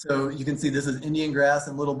 So you can see this is Indian grass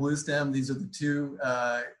and little blue stem. These are the 2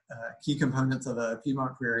 key components of a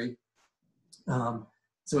Piedmont prairie.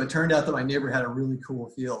 So it turned out that my neighbor had a really cool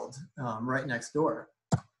field right next door.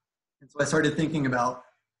 And so I started thinking about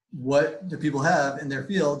what do people have in their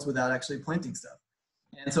fields without actually planting stuff.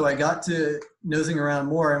 And so I got to nosing around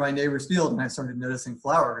more in my neighbor's field and I started noticing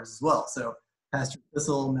flowers as well. So pasture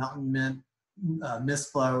thistle, mountain mint,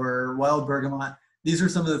 mist flower, wild bergamot. These are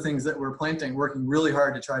some of the things that we're planting, working really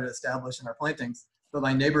hard to try to establish in our plantings. But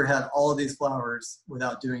my neighbor had all of these flowers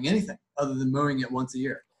without doing anything other than mowing it once a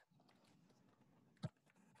year.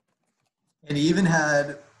 And he even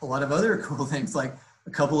had a lot of other cool things like a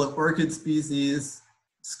couple of orchid species,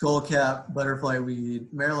 skullcap, butterfly weed,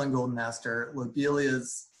 Maryland golden aster,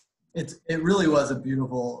 lobelias. It really was a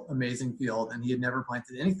beautiful, amazing field, and he had never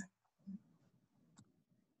planted anything.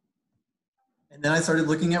 And then I started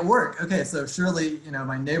looking at work. Okay, so surely, you know,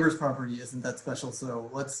 my neighbor's property isn't that special, so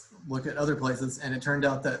let's look at other places. And it turned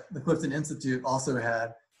out that the Clifton Institute also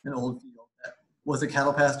had an old field that was a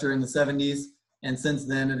cattle pasture in the 70s. And since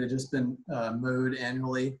then, it had just been mowed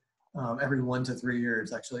annually, every 1 to 3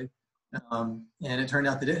 years, actually. And it turned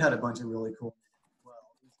out that it had a bunch of really cool natives as well.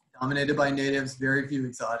 It was dominated by natives, very few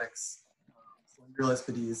exotics, slender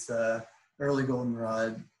Lespides, early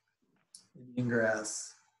goldenrod, Indian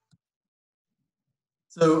grass.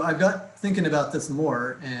 So I got thinking about this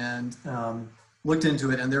more and looked into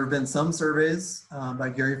it, and there have been some surveys by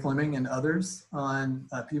Gary Fleming and others on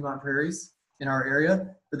Piedmont prairies in our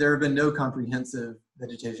area, but there have been no comprehensive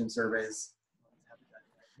vegetation surveys.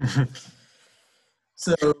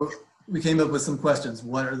 So we came up with some questions.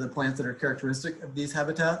 What are the plants that are characteristic of these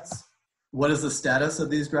habitats? What is the status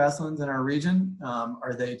of these grasslands in our region?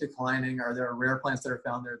 Are they declining? Are there rare plants that are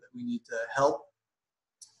found there that we need to help?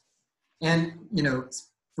 And, you know,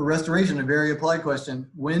 for restoration, a very applied question,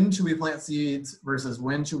 when should we plant seeds versus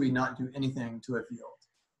when should we not do anything to a field?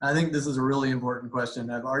 I think this is a really important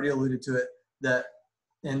question. I've already alluded to it, that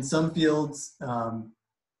in some fields,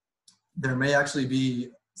 there may actually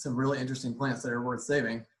be some really interesting plants that are worth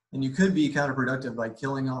saving. And you could be counterproductive by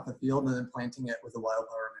killing off a field and then planting it with a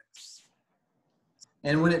wildflower mix.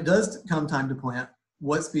 And when it does come time to plant,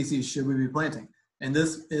 what species should we be planting? And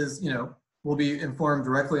this is, will be informed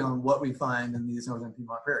directly on what we find in these northern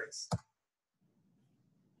Piedmont prairies.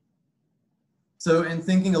 So in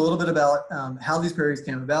thinking a little bit about how these prairies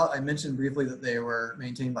came about, I mentioned briefly that they were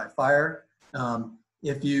maintained by fire.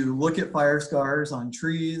 If you look at fire scars on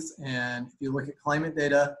trees and if you look at climate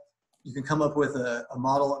data, you can come up with a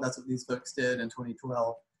model, and that's what these folks did in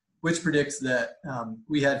 2012, which predicts that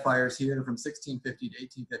we had fires here from 1650 to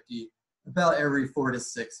 1850 about every 4 to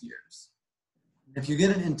 6 years. If you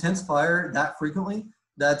get an intense fire that frequently,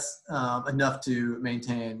 that's enough to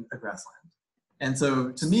maintain a grassland. And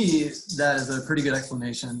so to me, that is a pretty good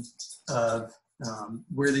explanation of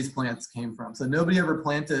where these plants came from. So nobody ever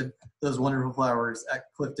planted those wonderful flowers at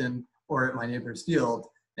Clifton or at my neighbor's field.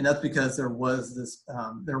 And that's because there was this,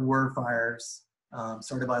 there were fires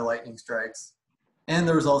started by lightning strikes. And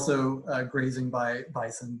there was also grazing by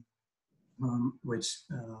bison, which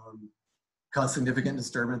caused significant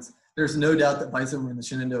disturbance. There's no doubt that bison were in the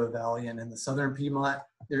Shenandoah Valley and in the southern Piedmont.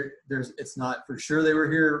 It's not for sure they were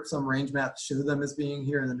here. Some range maps show them as being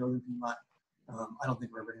here in the northern Piedmont. I don't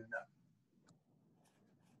think we're ever going to know.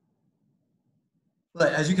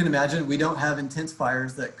 But as you can imagine, we don't have intense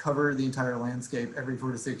fires that cover the entire landscape every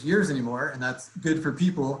 4 to 6 years anymore, and that's good for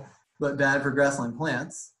people, but bad for grassland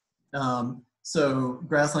plants. So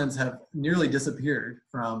grasslands have nearly disappeared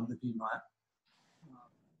from the Piedmont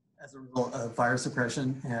as a result of fire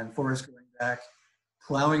suppression and forest growing back,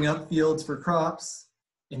 plowing up fields for crops,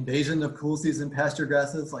 invasion of cool season pasture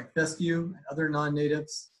grasses like fescue and other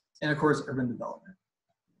non-natives, and of course, urban development.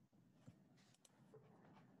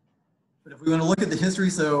 But if we want to look at the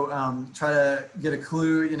history, so try to get a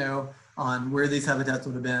clue, on where these habitats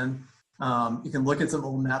would have been, you can look at some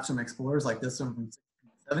old maps from explorers like this one from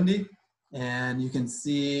 1670, and you can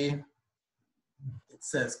see it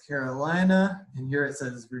says Carolina, and here it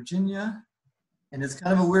says Virginia, and it's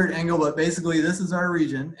kind of a weird angle, but basically this is our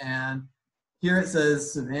region, and here it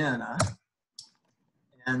says Savannah,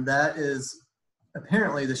 and that is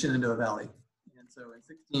apparently the Shenandoah Valley. And so in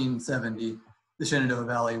 1670, the Shenandoah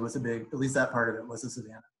Valley was a big, at least that part of it was a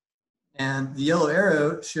savanna. And the yellow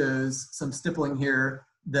arrow shows some stippling here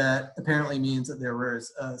that apparently means that there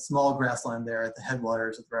was a small grassland there at the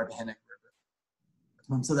headwaters of the Rappahannock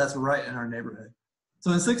River. So that's right in our neighborhood. So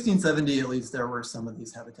in 1670, at least, there were some of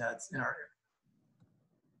these habitats in our area.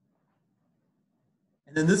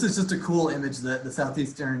 And then this is just a cool image that the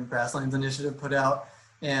Southeastern Grasslands Initiative put out.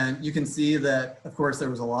 And you can see that, of course, there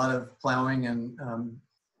was a lot of plowing and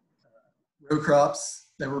row crops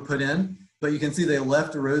that were put in, but you can see they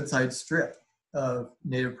left a roadside strip of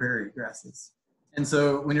native prairie grasses. And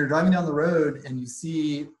so when you're driving down the road and you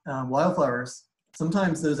see wildflowers,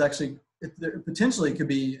 sometimes those actually, potentially could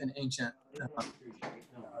be an ancient.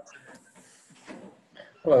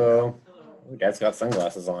 Hello. Oh, Dad's got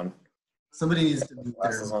sunglasses on. Somebody needs to be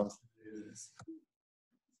there.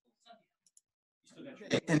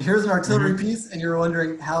 Okay, and here's an artillery piece, and you're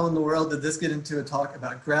wondering how in the world did this get into a talk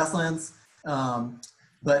about grasslands?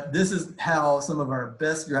 But this is how some of our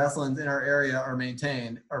best grasslands in our area are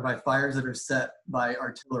maintained, are by fires that are set by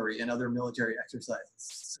artillery and other military exercises.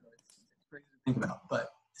 So it's crazy to think about,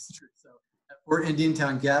 but it's the truth. So at Fort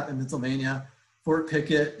Indiantown Gap in Pennsylvania, Fort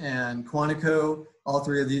Pickett and Quantico, all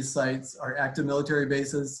three of these sites are active military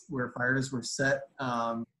bases where fires were set,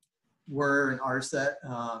 were and are set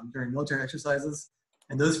during military exercises.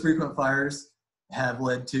 And those frequent fires have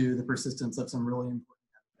led to the persistence of some really important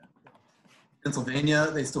habitat.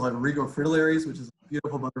 Pennsylvania, they still have regal fritillaries, which is a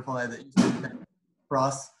beautiful butterfly that used to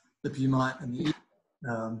cross the Piedmont and the east.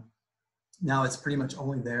 Now it's pretty much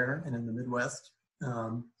only there and in the Midwest.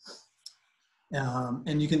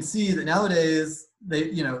 And you can see that nowadays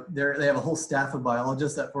they have a whole staff of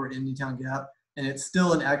biologists at Fort Indiantown Gap, and it's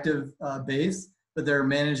still an active base, but they're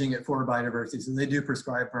managing it for biodiversity. So they do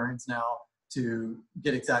prescribe burns now to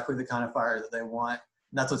get exactly the kind of fire that they want.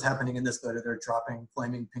 And that's what's happening in this photo. They're dropping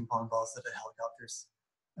flaming ping pong balls at the helicopters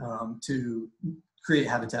to create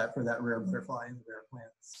habitat for that rare butterfly and the rare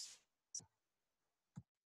plants.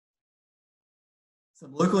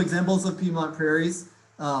 Some local examples of Piedmont prairies.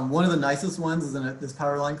 One of the nicest ones is in this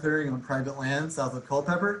power line clearing on private land south of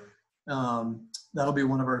Culpeper. That'll be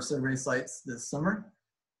one of our survey sites this summer.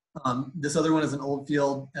 This other one is an old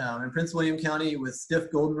field in Prince William County with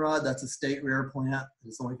stiff goldenrod. That's a state rare plant.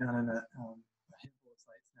 It's only found in a handful of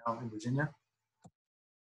sites now in Virginia.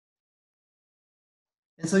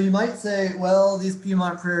 And so you might say, well, these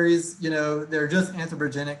Piedmont prairies, they're just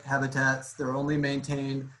anthropogenic habitats. They're only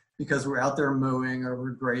maintained because we're out there mowing or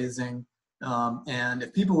we're grazing. And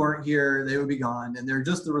if people weren't here, they would be gone. And they're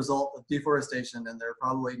just the result of deforestation, and they're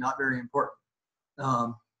probably not very important.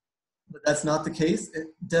 But that's not the case.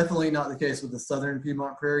 Definitely not the case with the southern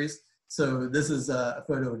Piedmont prairies. So this is a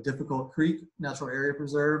photo of Difficult Creek Natural Area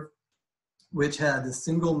Preserve, which had the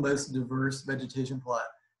single most diverse vegetation plot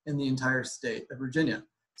in the entire state of Virginia.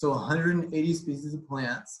 So 180 species of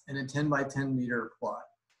plants in a 10 by 10 meter plot.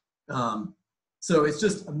 So it's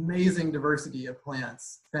just amazing diversity of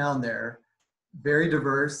plants found there, very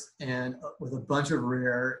diverse and with a bunch of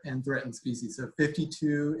rare and threatened species. So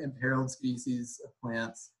 52 imperiled species of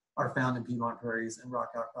plants are found in Piedmont prairies and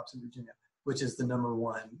rock outcrops in Virginia, which is the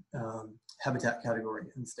 #1 habitat category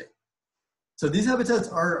in the state. So these habitats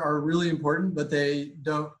are really important, but they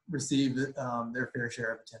don't receive their fair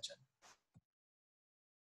share of attention.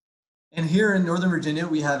 And here in Northern Virginia,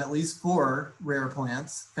 we have at least 4 rare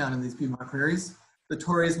plants found in these Piedmont prairies. The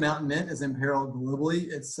Torres mountain mint is imperiled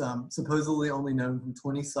globally. It's supposedly only known from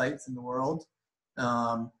 20 sites in the world.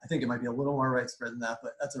 I think it might be a little more widespread than that,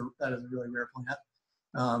 but that is a really rare plant.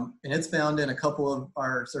 And it's found in a couple of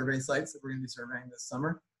our survey sites that we're going to be surveying this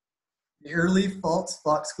summer. The earleaf false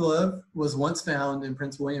foxglove was once found in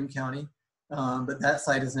Prince William County, but that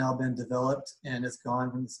site has now been developed and it's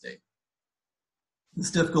gone from the state. The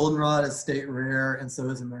stiff goldenrod is state rare, and so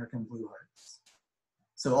is American blue hearts.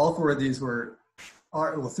 So all 4 of these were,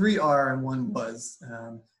 well, 3 are and 1 was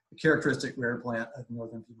a characteristic rare plant of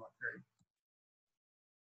Northern Piedmont Prairie.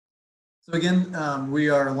 So again, we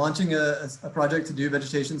are launching a project to do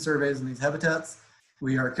vegetation surveys in these habitats.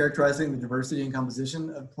 We are characterizing the diversity and composition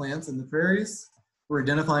of plants in the prairies. We're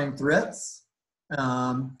identifying threats.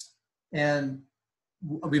 And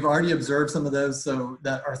we've already observed some of those. So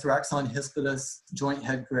that Arthraxon hispidus joint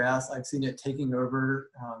head grass, I've seen it taking over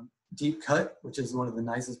Deep Cut, which is one of the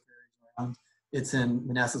nicest prairies around. It's in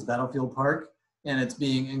Manassas Battlefield Park, and it's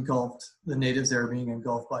being engulfed. The natives there are being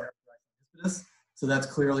engulfed by Arthraxon hispidus. So that's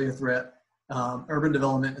clearly a threat. Urban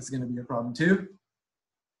development is going to be a problem too.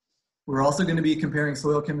 We're also going to be comparing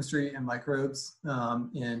soil chemistry and microbes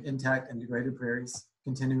in intact and degraded prairies,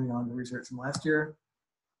 continuing on the research from last year.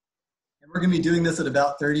 And we're going to be doing this at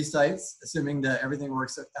about 30 sites, assuming that everything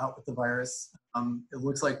works out with the virus. It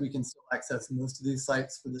looks like we can still access most of these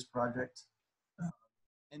sites for this project.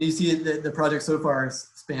 And you see that the project so far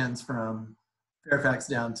spans from Fairfax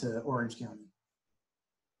down to Orange County.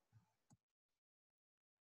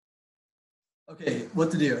 Okay, what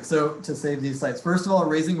to do? So to save these sites, first of all,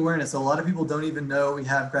 raising awareness. So a lot of people don't even know we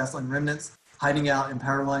have grassland remnants hiding out in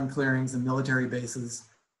power line clearings and military bases,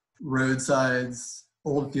 roadsides,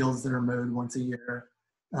 old fields that are mowed once a year.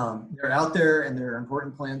 They're out there, and there are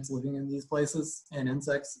important plants living in these places, and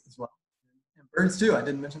insects as well. And birds too, I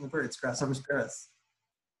didn't mention the birds, grasshoppers, parrots.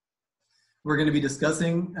 We're going to be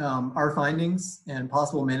discussing our findings and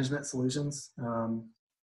possible management solutions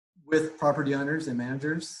with property owners and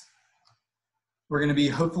managers. We're going to be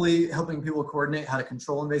hopefully helping people coordinate how to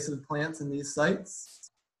control invasive plants in these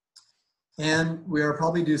sites. And we are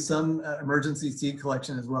probably do some emergency seed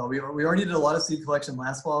collection as well. We already did a lot of seed collection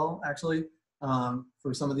last fall, actually,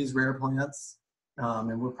 for some of these rare plants.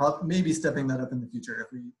 And we're probably maybe stepping that up in the future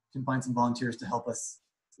if we can find some volunteers to help us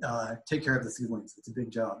take care of the seedlings. It's a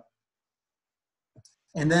big job.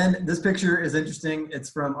 And then this picture is interesting. It's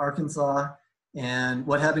from Arkansas. And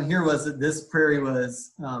what happened here was that this prairie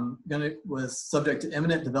was subject to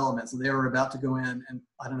imminent development. So they were about to go in and,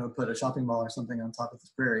 I don't know, put a shopping mall or something on top of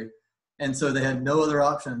this prairie. And so they had no other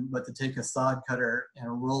option but to take a sod cutter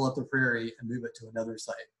and roll up the prairie and move it to another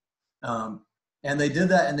site. And they did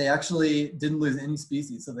that, and they actually didn't lose any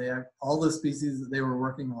species. So they had all the species that they were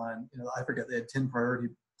working on, I forget, they had 10 priority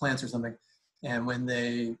plants or something. And when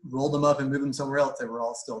they rolled them up and moved them somewhere else, they were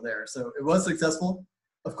all still there. So it was successful.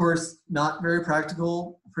 Of course, not very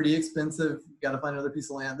practical, pretty expensive. You got to find another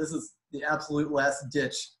piece of land. This is the absolute last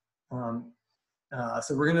ditch. So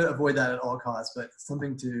we're going to avoid that at all costs, but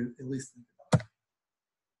something to at least think about.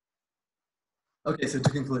 Okay, so to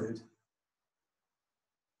conclude.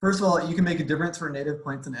 First of all, you can make a difference for native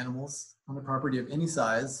plants and animals on a property of any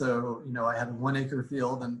size. So, I had a 1 acre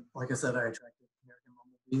field, and like I said, I attracted American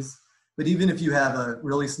bumblebees. But even if you have a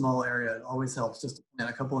really small area, it always helps just to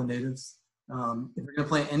plant a couple of natives. If you're going to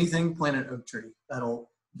plant anything, plant an oak tree. That'll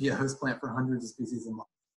be a host plant for hundreds of species a month.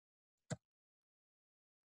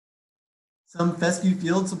 Some fescue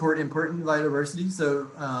fields support important biodiversity. So,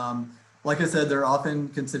 like I said, they're often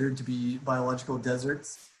considered to be biological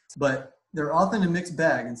deserts, but they're often a mixed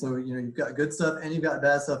bag. And so, you've got good stuff and you've got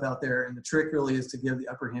bad stuff out there. And the trick really is to give the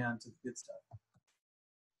upper hand to the good stuff.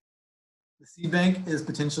 The seed bank is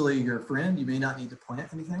potentially your friend. You may not need to plant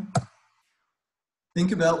anything.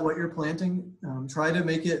 Think about what you're planting. Try to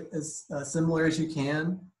make it as similar as you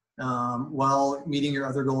can while meeting your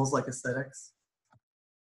other goals like aesthetics.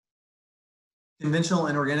 Conventional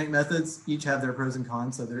and organic methods each have their pros and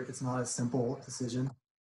cons, so it's not a simple decision.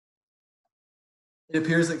 It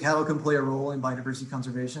appears that cattle can play a role in biodiversity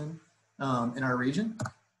conservation in our region.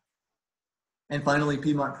 And finally,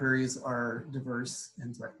 Piedmont prairies are diverse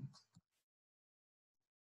and threatened.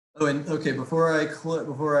 Oh, and okay, before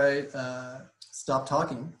I stop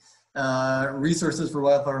talking, resources for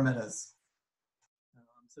wildflower meadows.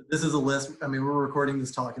 So this is a list. I mean, we're recording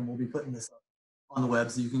this talk and we'll be putting this up on the web,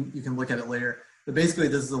 so you can look at it later. But basically,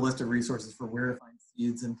 this is a list of resources for where to find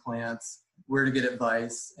seeds and plants, where to get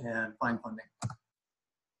advice, and find funding.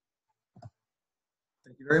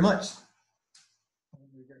 Thank you very much.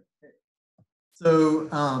 So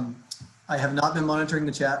I have not been monitoring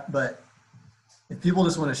the chat, but if people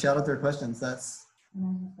just want to shout out their questions, that's.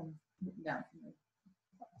 Yeah.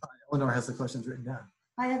 Eleanor has the questions written down.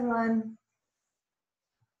 Hi, everyone.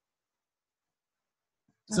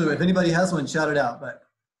 So if anybody has one, shout it out, but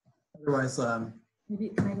otherwise. Maybe,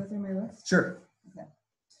 can I go through my list? Sure. Okay.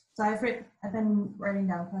 So I've been writing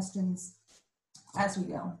down questions as we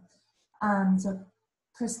go. So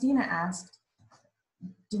Christina asked,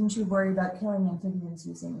 didn't you worry about killing amphibians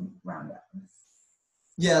using Roundup?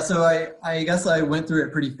 Yeah, so I guess I went through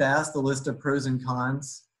it pretty fast, the list of pros and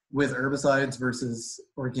cons with herbicides versus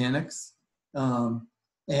organics.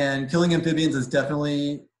 And killing amphibians is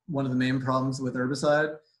definitely one of the main problems with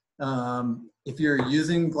herbicide. If you're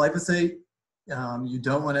using glyphosate, you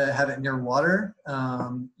don't want to have it near water,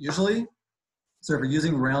 usually. So if you're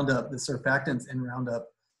using Roundup, the surfactants in Roundup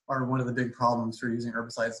are one of the big problems for using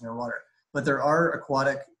herbicides near water. But there are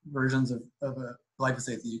aquatic versions of a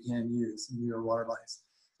glyphosate that you can use in your water bodies.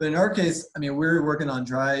 But in our case, I mean, we're working on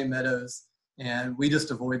dry meadows and we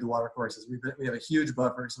just avoid the water courses. We have a huge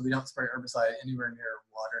buffer, so we don't spray herbicide anywhere near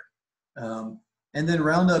water. And then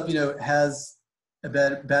Roundup, has a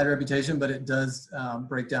bad reputation, but it does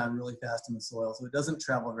break down really fast in the soil, so it doesn't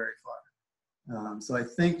travel very far. So I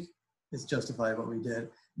think it's justified what we did.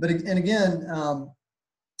 But again,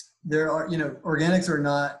 there are, organics are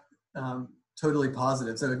not totally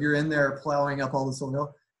positive. So if you're in there plowing up all the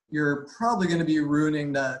soil, you're probably going to be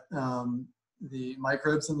ruining that the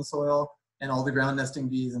microbes in the soil and all the ground nesting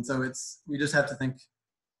bees. And so we just have to think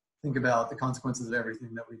about the consequences of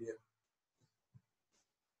everything that we do.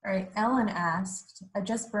 All right, Ellen asked, I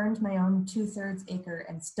just burned my own 2/3 acre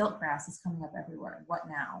and stilt grass is coming up everywhere. What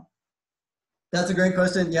now? That's a great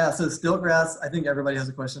question. Yeah, so stilt grass, I think everybody has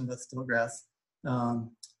a question about stilt grass.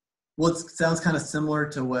 Well, it sounds kind of similar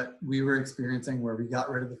to what we were experiencing where we got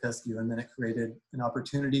rid of the fescue and then it created an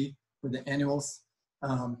opportunity for the annuals.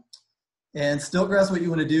 And stilt grass, what you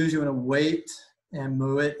want to do is you want to wait and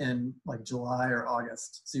mow it in like July or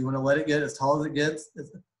August. So you want to let it get as tall as it gets.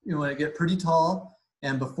 You want to get pretty tall,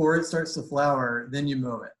 and before it starts to flower, then you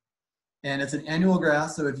mow it. And it's an annual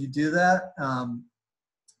grass, so if you do that,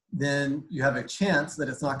 then you have a chance that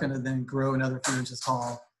it's not going to then grow another few inches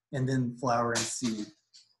tall and then flower and seed.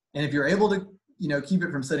 And if you're able to, keep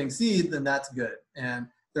it from setting seed, then that's good. And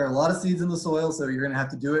there are a lot of seeds in the soil, so you're going to have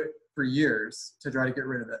to do it for years to try to get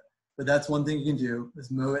rid of it. But that's one thing you can do, is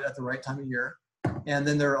mow it at the right time of year. And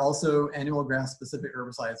then there are also annual grass specific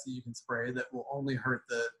herbicides that you can spray that will only hurt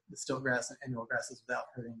the stilt grass and annual grasses without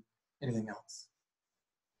hurting anything else.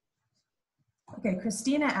 Okay,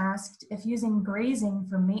 Christina asked if using grazing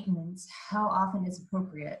for maintenance, how often is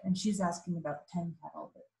appropriate? And she's asking about 10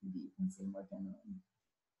 cattle, but maybe you can say more generally.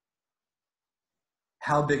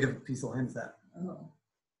 How big of a piece of land is that? Oh.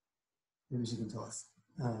 Maybe she can tell us.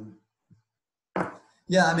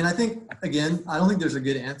 Yeah, I mean, I think, again, I don't think there's a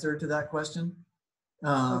good answer to that question.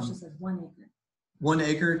 She says 1 acre. 1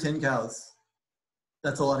 acre, 10 cows.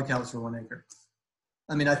 That's a lot of cows for 1 acre.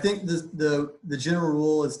 I mean, I think the general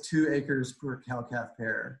rule is 2 acres per cow-calf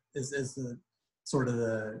pair is the sort of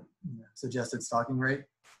the suggested stocking rate.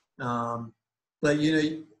 But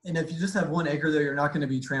and if you just have 1 acre there, you're not going to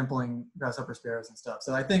be trampling grasshopper sparrows and stuff.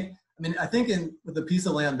 So I think with a piece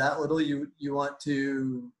of land that little, you want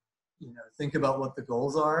to think about what the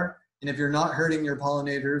goals are. And if you're not hurting your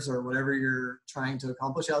pollinators or whatever you're trying to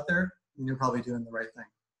accomplish out there, then you're probably doing the right thing.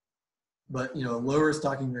 But a lower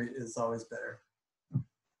stocking rate is always better.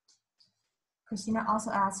 Christina also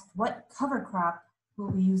asked, what cover crop will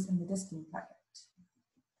we use in the disking project?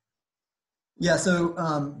 Yeah,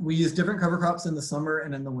 so we use different cover crops in the summer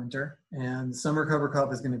and in the winter. And the summer cover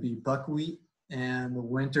crop is going to be buckwheat, and the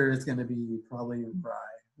winter is going to be probably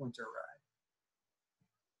winter rye.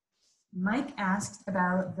 Mike asked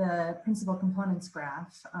about the principal components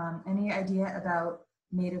graph. Any idea about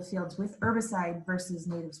native fields with herbicide versus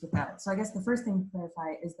natives without? So I guess the first thing to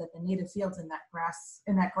clarify is that the native fields in that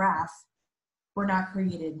graph were not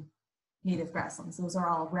created native grasslands. Those are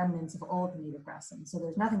all remnants of old native grasslands. So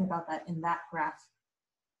there's nothing about that in that graph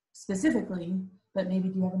specifically, but maybe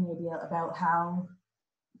do you have any idea about how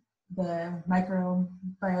the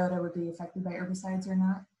microbiota would be affected by herbicides or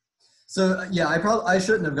not? So yeah, I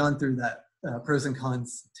shouldn't have gone through that pros and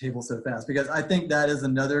cons table so fast, because I think that is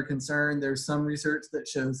another concern. There's some research that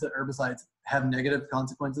shows that herbicides have negative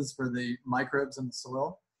consequences for the microbes in the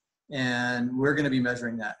soil. And we're going to be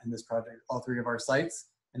measuring that in this project, all 3 of our sites.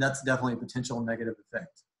 And that's definitely a potential negative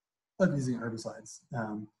effect of using herbicides.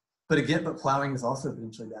 But plowing is also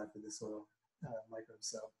potentially bad for the soil microbes.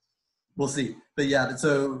 So we'll see. But yeah,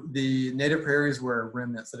 so the native prairies were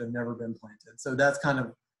remnants that have never been planted. So that's kind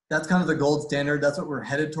of the gold standard. That's what we're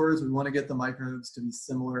headed towards. We want to get the microbes to be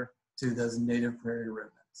similar to those native prairie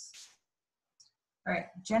remnants. All right,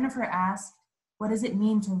 Jennifer asked, what does it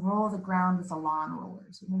mean to roll the ground with a lawn roller?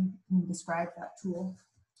 So can you describe that tool?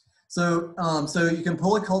 So, so you can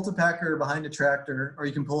pull a cultipacker behind a tractor, or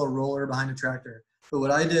you can pull a roller behind a tractor. But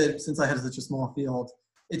what I did, since I had such a small field,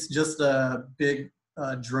 it's just a big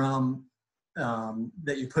drum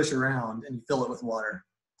that you push around and you fill it with water.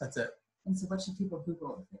 That's it. And so what should people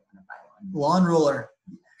Google if they want to buy one? Lawn roller.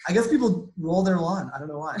 I guess people roll their lawn. I don't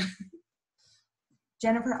know why.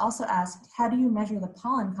 Jennifer also asked, how do you measure the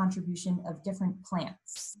pollen contribution of different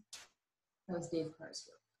plants? That was Dave Carr's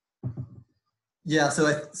group. Yeah,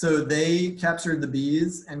 so they captured the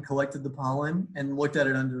bees and collected the pollen and looked at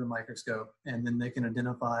it under a microscope, and then they can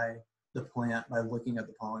identify the plant by looking at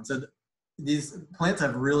the pollen. So these plants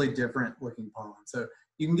have really different looking pollen. So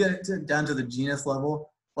you can get it down to the genus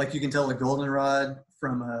level, like you can tell a goldenrod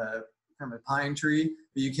from a pine tree,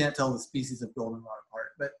 but you can't tell the species of goldenrod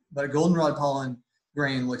apart. But a goldenrod pollen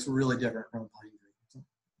grain looks really different from a pine tree.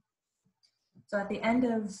 So at the end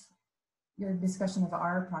of your discussion of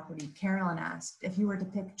our property, Carolyn asked if you were to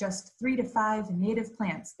pick just 3 to 5 native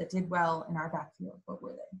plants that did well in our backfield, what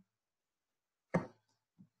were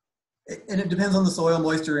they? And it depends on the soil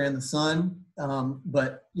moisture and the sun.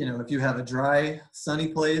 But you know, if you have a dry, sunny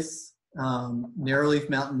place, narrowleaf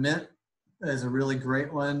mountain mint is a really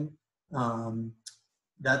great one.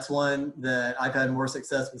 That's one that I've had more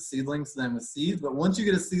success with seedlings than with seeds. But once you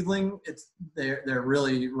get a seedling, they're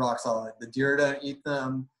really rock solid. The deer don't eat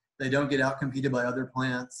them. They don't get out competed by other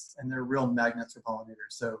plants, and they're real magnets for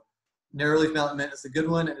pollinators. So narrowleaf mountain mint is a good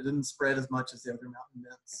one, and it didn't spread as much as the other mountain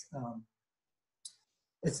mints.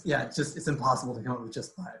 It's impossible to come up with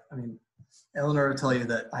just 5. I mean, Eleanor will tell you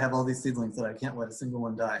that I have all these seedlings that I can't let a single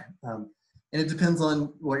one die. And it depends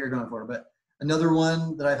on what you're going for. But another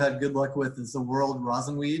one that I've had good luck with is the world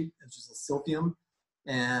rosinweed, which is a silphium.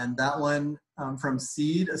 And that one from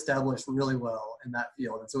seed established really well in that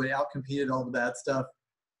field. And so it outcompeted all the bad stuff.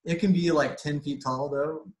 It can be like 10 feet tall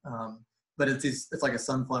though, but it's like a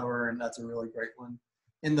sunflower, and that's a really great one.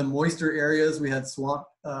 In the moister areas, we had swamp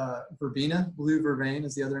verbena, blue vervain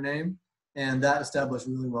is the other name, and that established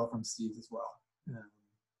really well from seeds as well.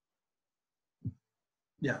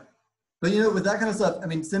 Yeah, but you know, with that kind of stuff, I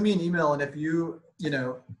mean, send me an email, and if you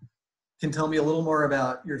can tell me a little more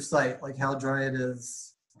about your site, like how dry it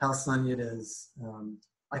is, how sunny it is,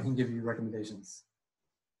 I can give you recommendations.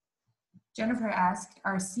 Jennifer asked,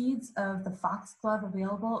 are seeds of the foxglove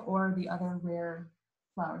available or the other rare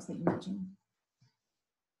flowers that you mentioned?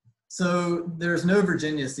 So there's no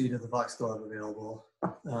Virginia seed of the foxglove available.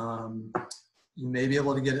 You may be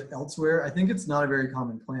able to get it elsewhere. I think it's not a very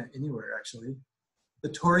common plant anywhere, actually. The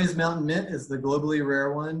Torrey's mountain mint is the globally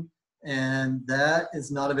rare one, and that is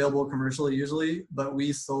not available commercially usually, but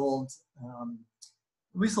we sold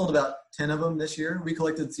about 10 of them this year. We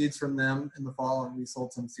collected seeds from them in the fall, and we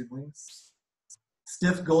sold some seedlings.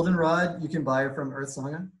 Stiff goldenrod you can buy from Earth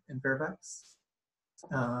Sangha in Fairfax.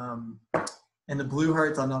 And the blue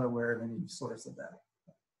hearts, I'm not aware of any source of that.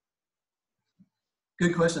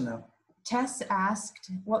 Good question, though. Tess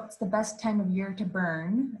asked, what's the best time of year to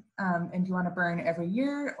burn? And do you want to burn every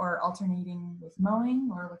year or alternating with mowing,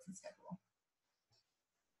 or what's the schedule?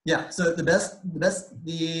 Yeah, so let's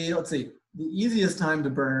see, the easiest time to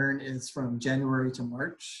burn is from January to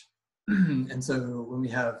March. And so when we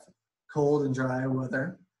have cold and dry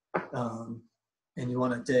weather, and you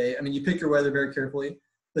want you pick your weather very carefully,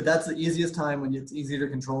 but that's the easiest time when it's easier to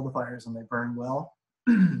control the fires and they burn well.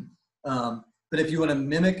 But if you want to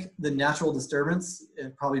mimic the natural disturbance,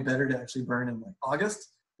 it's probably better to actually burn in like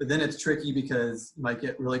August, but then it's tricky because you might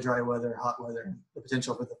get really dry weather, hot weather, the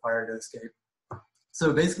potential for the fire to escape.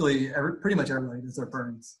 So basically, pretty much everybody does their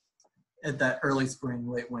burns at that early spring,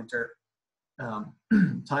 late winter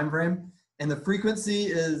time frame. And the frequency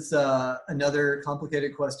is another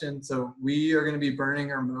complicated question. So we are going to be burning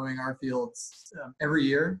or mowing our fields every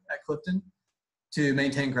year at Clifton. to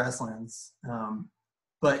maintain grasslands.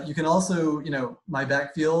 But you can also, my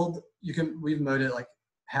backfield, we've mowed it like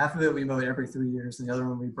half of it, we mow it every 3 years, and the other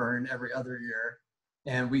one we burn every other year.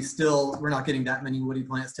 And we're not getting that many woody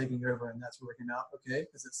plants taking over, and that's working out okay,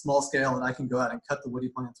 because it's small scale and I can go out and cut the woody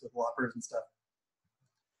plants with loppers and stuff.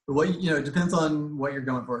 But it depends on what you're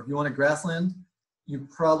going for. If you want a grassland, you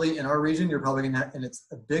probably, in our region, you're probably gonna have, and it's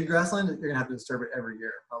a big grassland, you're gonna have to disturb it every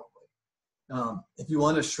year, probably. If you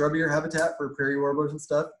want a shrubbier habitat for prairie warblers and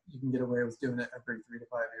stuff, you can get away with doing it every 3 to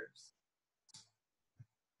 5 years.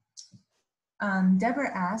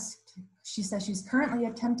 Deborah asked, she says she's currently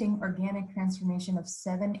attempting organic transformation of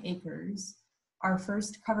 7 acres. Our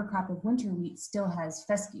first cover crop of winter wheat still has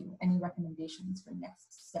fescue. Any recommendations for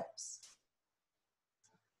next steps?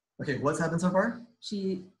 Okay, what's happened so far?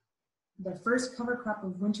 The first cover crop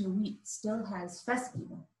of winter wheat still has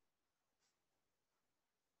fescue.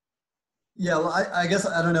 Yeah, well, I guess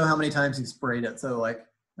I don't know how many times you sprayed it. So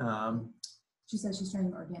she says she's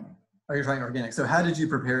trying organic. Oh, you're trying organic. So how did you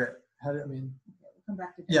prepare it? Okay, we'll come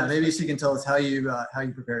back to that. Yeah, maybe she can tell us how you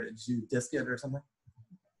prepared it. Did you disc it or something?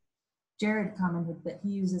 Jared commented that he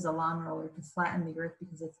uses a lawn roller to flatten the earth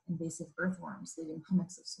because of invasive earthworms leaving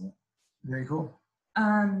hummocks of soil. Very cool.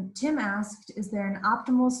 Tim asked, is there an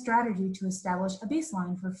optimal strategy to establish a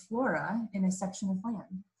baseline for flora in a section of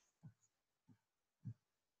land?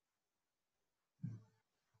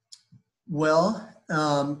 Well,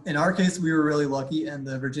 in our case, we were really lucky, and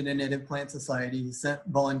the Virginia Native Plant Society sent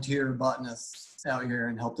volunteer botanists out here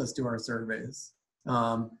and helped us do our surveys.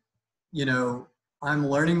 I'm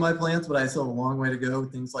learning my plants, but I still have a long way to go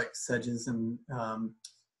with things like sedges. And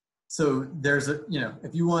so there's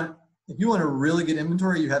if you want a really good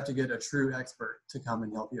inventory, you have to get a true expert to come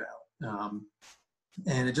and help you out.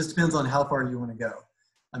 And it just depends on how far you want to go.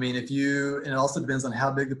 I mean, and it also depends on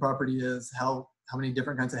how big the property is, how many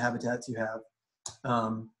different kinds of habitats you have.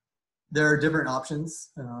 There are different options.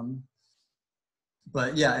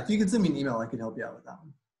 But yeah, if you could send me an email, I could help you out with that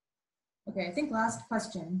one. Okay, I think last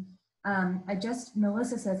question.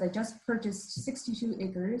 Melissa says, I just purchased 62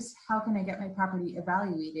 acres. How can I get my property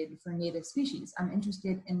evaluated for native species? I'm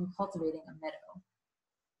interested in cultivating a meadow.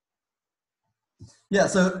 Yeah,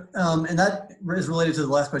 so, and that is related to the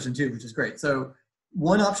last question too, which is great. So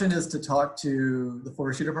one option is to talk to the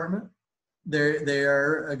forestry department. They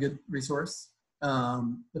are a good resource.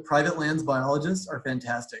 The private lands biologists are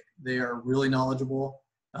fantastic. They are really knowledgeable.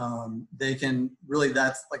 They can really,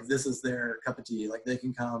 this is their cup of tea. Like, they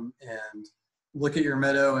can come and look at your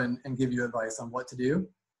meadow and give you advice on what to do.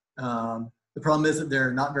 The problem is that there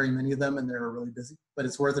are not very many of them and they're really busy, but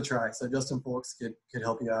it's worth a try. So Justin Folks could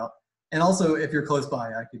help you out. And also, if you're close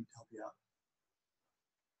by, I could help you out.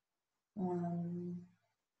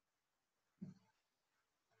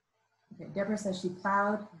 Okay, Deborah says she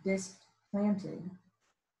plowed, disked, planted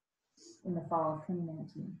in the fall of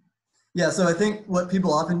 2019. Yeah, so I think what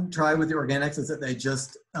people often try with the organics is that they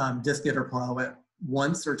just disc it or plow it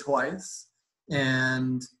once or twice,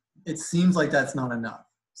 and it seems like that's not enough.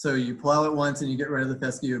 So you plow it once and you get rid of the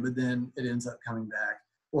fescue, but then it ends up coming back,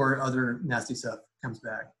 or other nasty stuff comes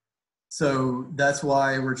back. So that's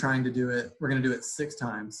why we're trying to do it. We're going to do it 6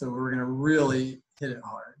 times. So we're going to really hit it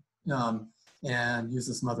hard and use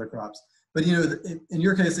the smother crops. But in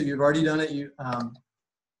your case, if you've already done it, you've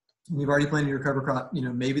already planted your cover crop,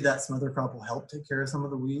 maybe that smother crop will help take care of some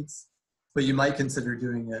of the weeds, but you might consider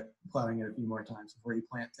plowing it a few more times before you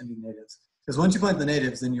plant any natives. Because once you plant the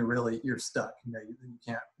natives, then you're stuck. You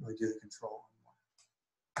can't really do the control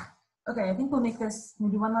anymore. Okay, I think we'll make this,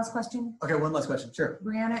 maybe one last question. Okay, one last question, sure.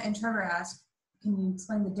 Brianna and Trevor asked, can you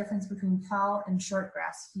explain the difference between tall and short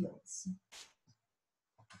grass fields?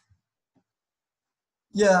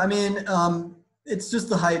 Yeah, I mean, it's just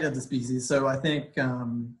the height of the species. So I think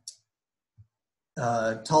tall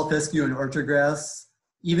fescue and orchard grass,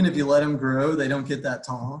 even if you let them grow, they don't get that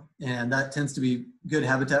tall. And that tends to be good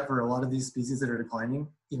habitat for a lot of these species that are declining,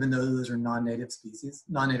 even though those are non-native species,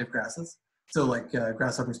 non-native grasses. So like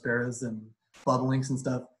grasshopper sparrows and bobolinks and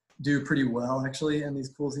stuff do pretty well actually in these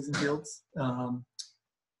cool season fields.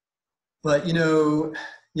 But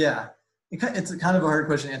yeah, it's kind of a hard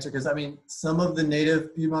question to answer, because I mean, some of the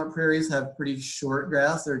native Piedmont prairies have pretty short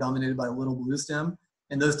grass. They're dominated by little blue stem,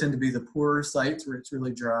 and those tend to be the poorer sites where it's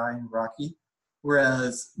really dry and rocky.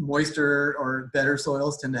 Whereas moister or better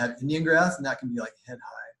soils tend to have Indian grass, and that can be like head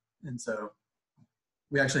high. And so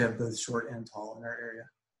we actually have both short and tall in our area.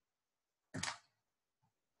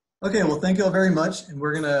 Okay, well, thank you all very much. And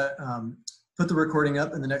we're gonna put the recording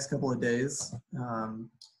up in the next couple of days.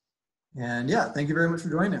 And yeah, thank you very much for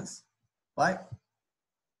joining us. Bye.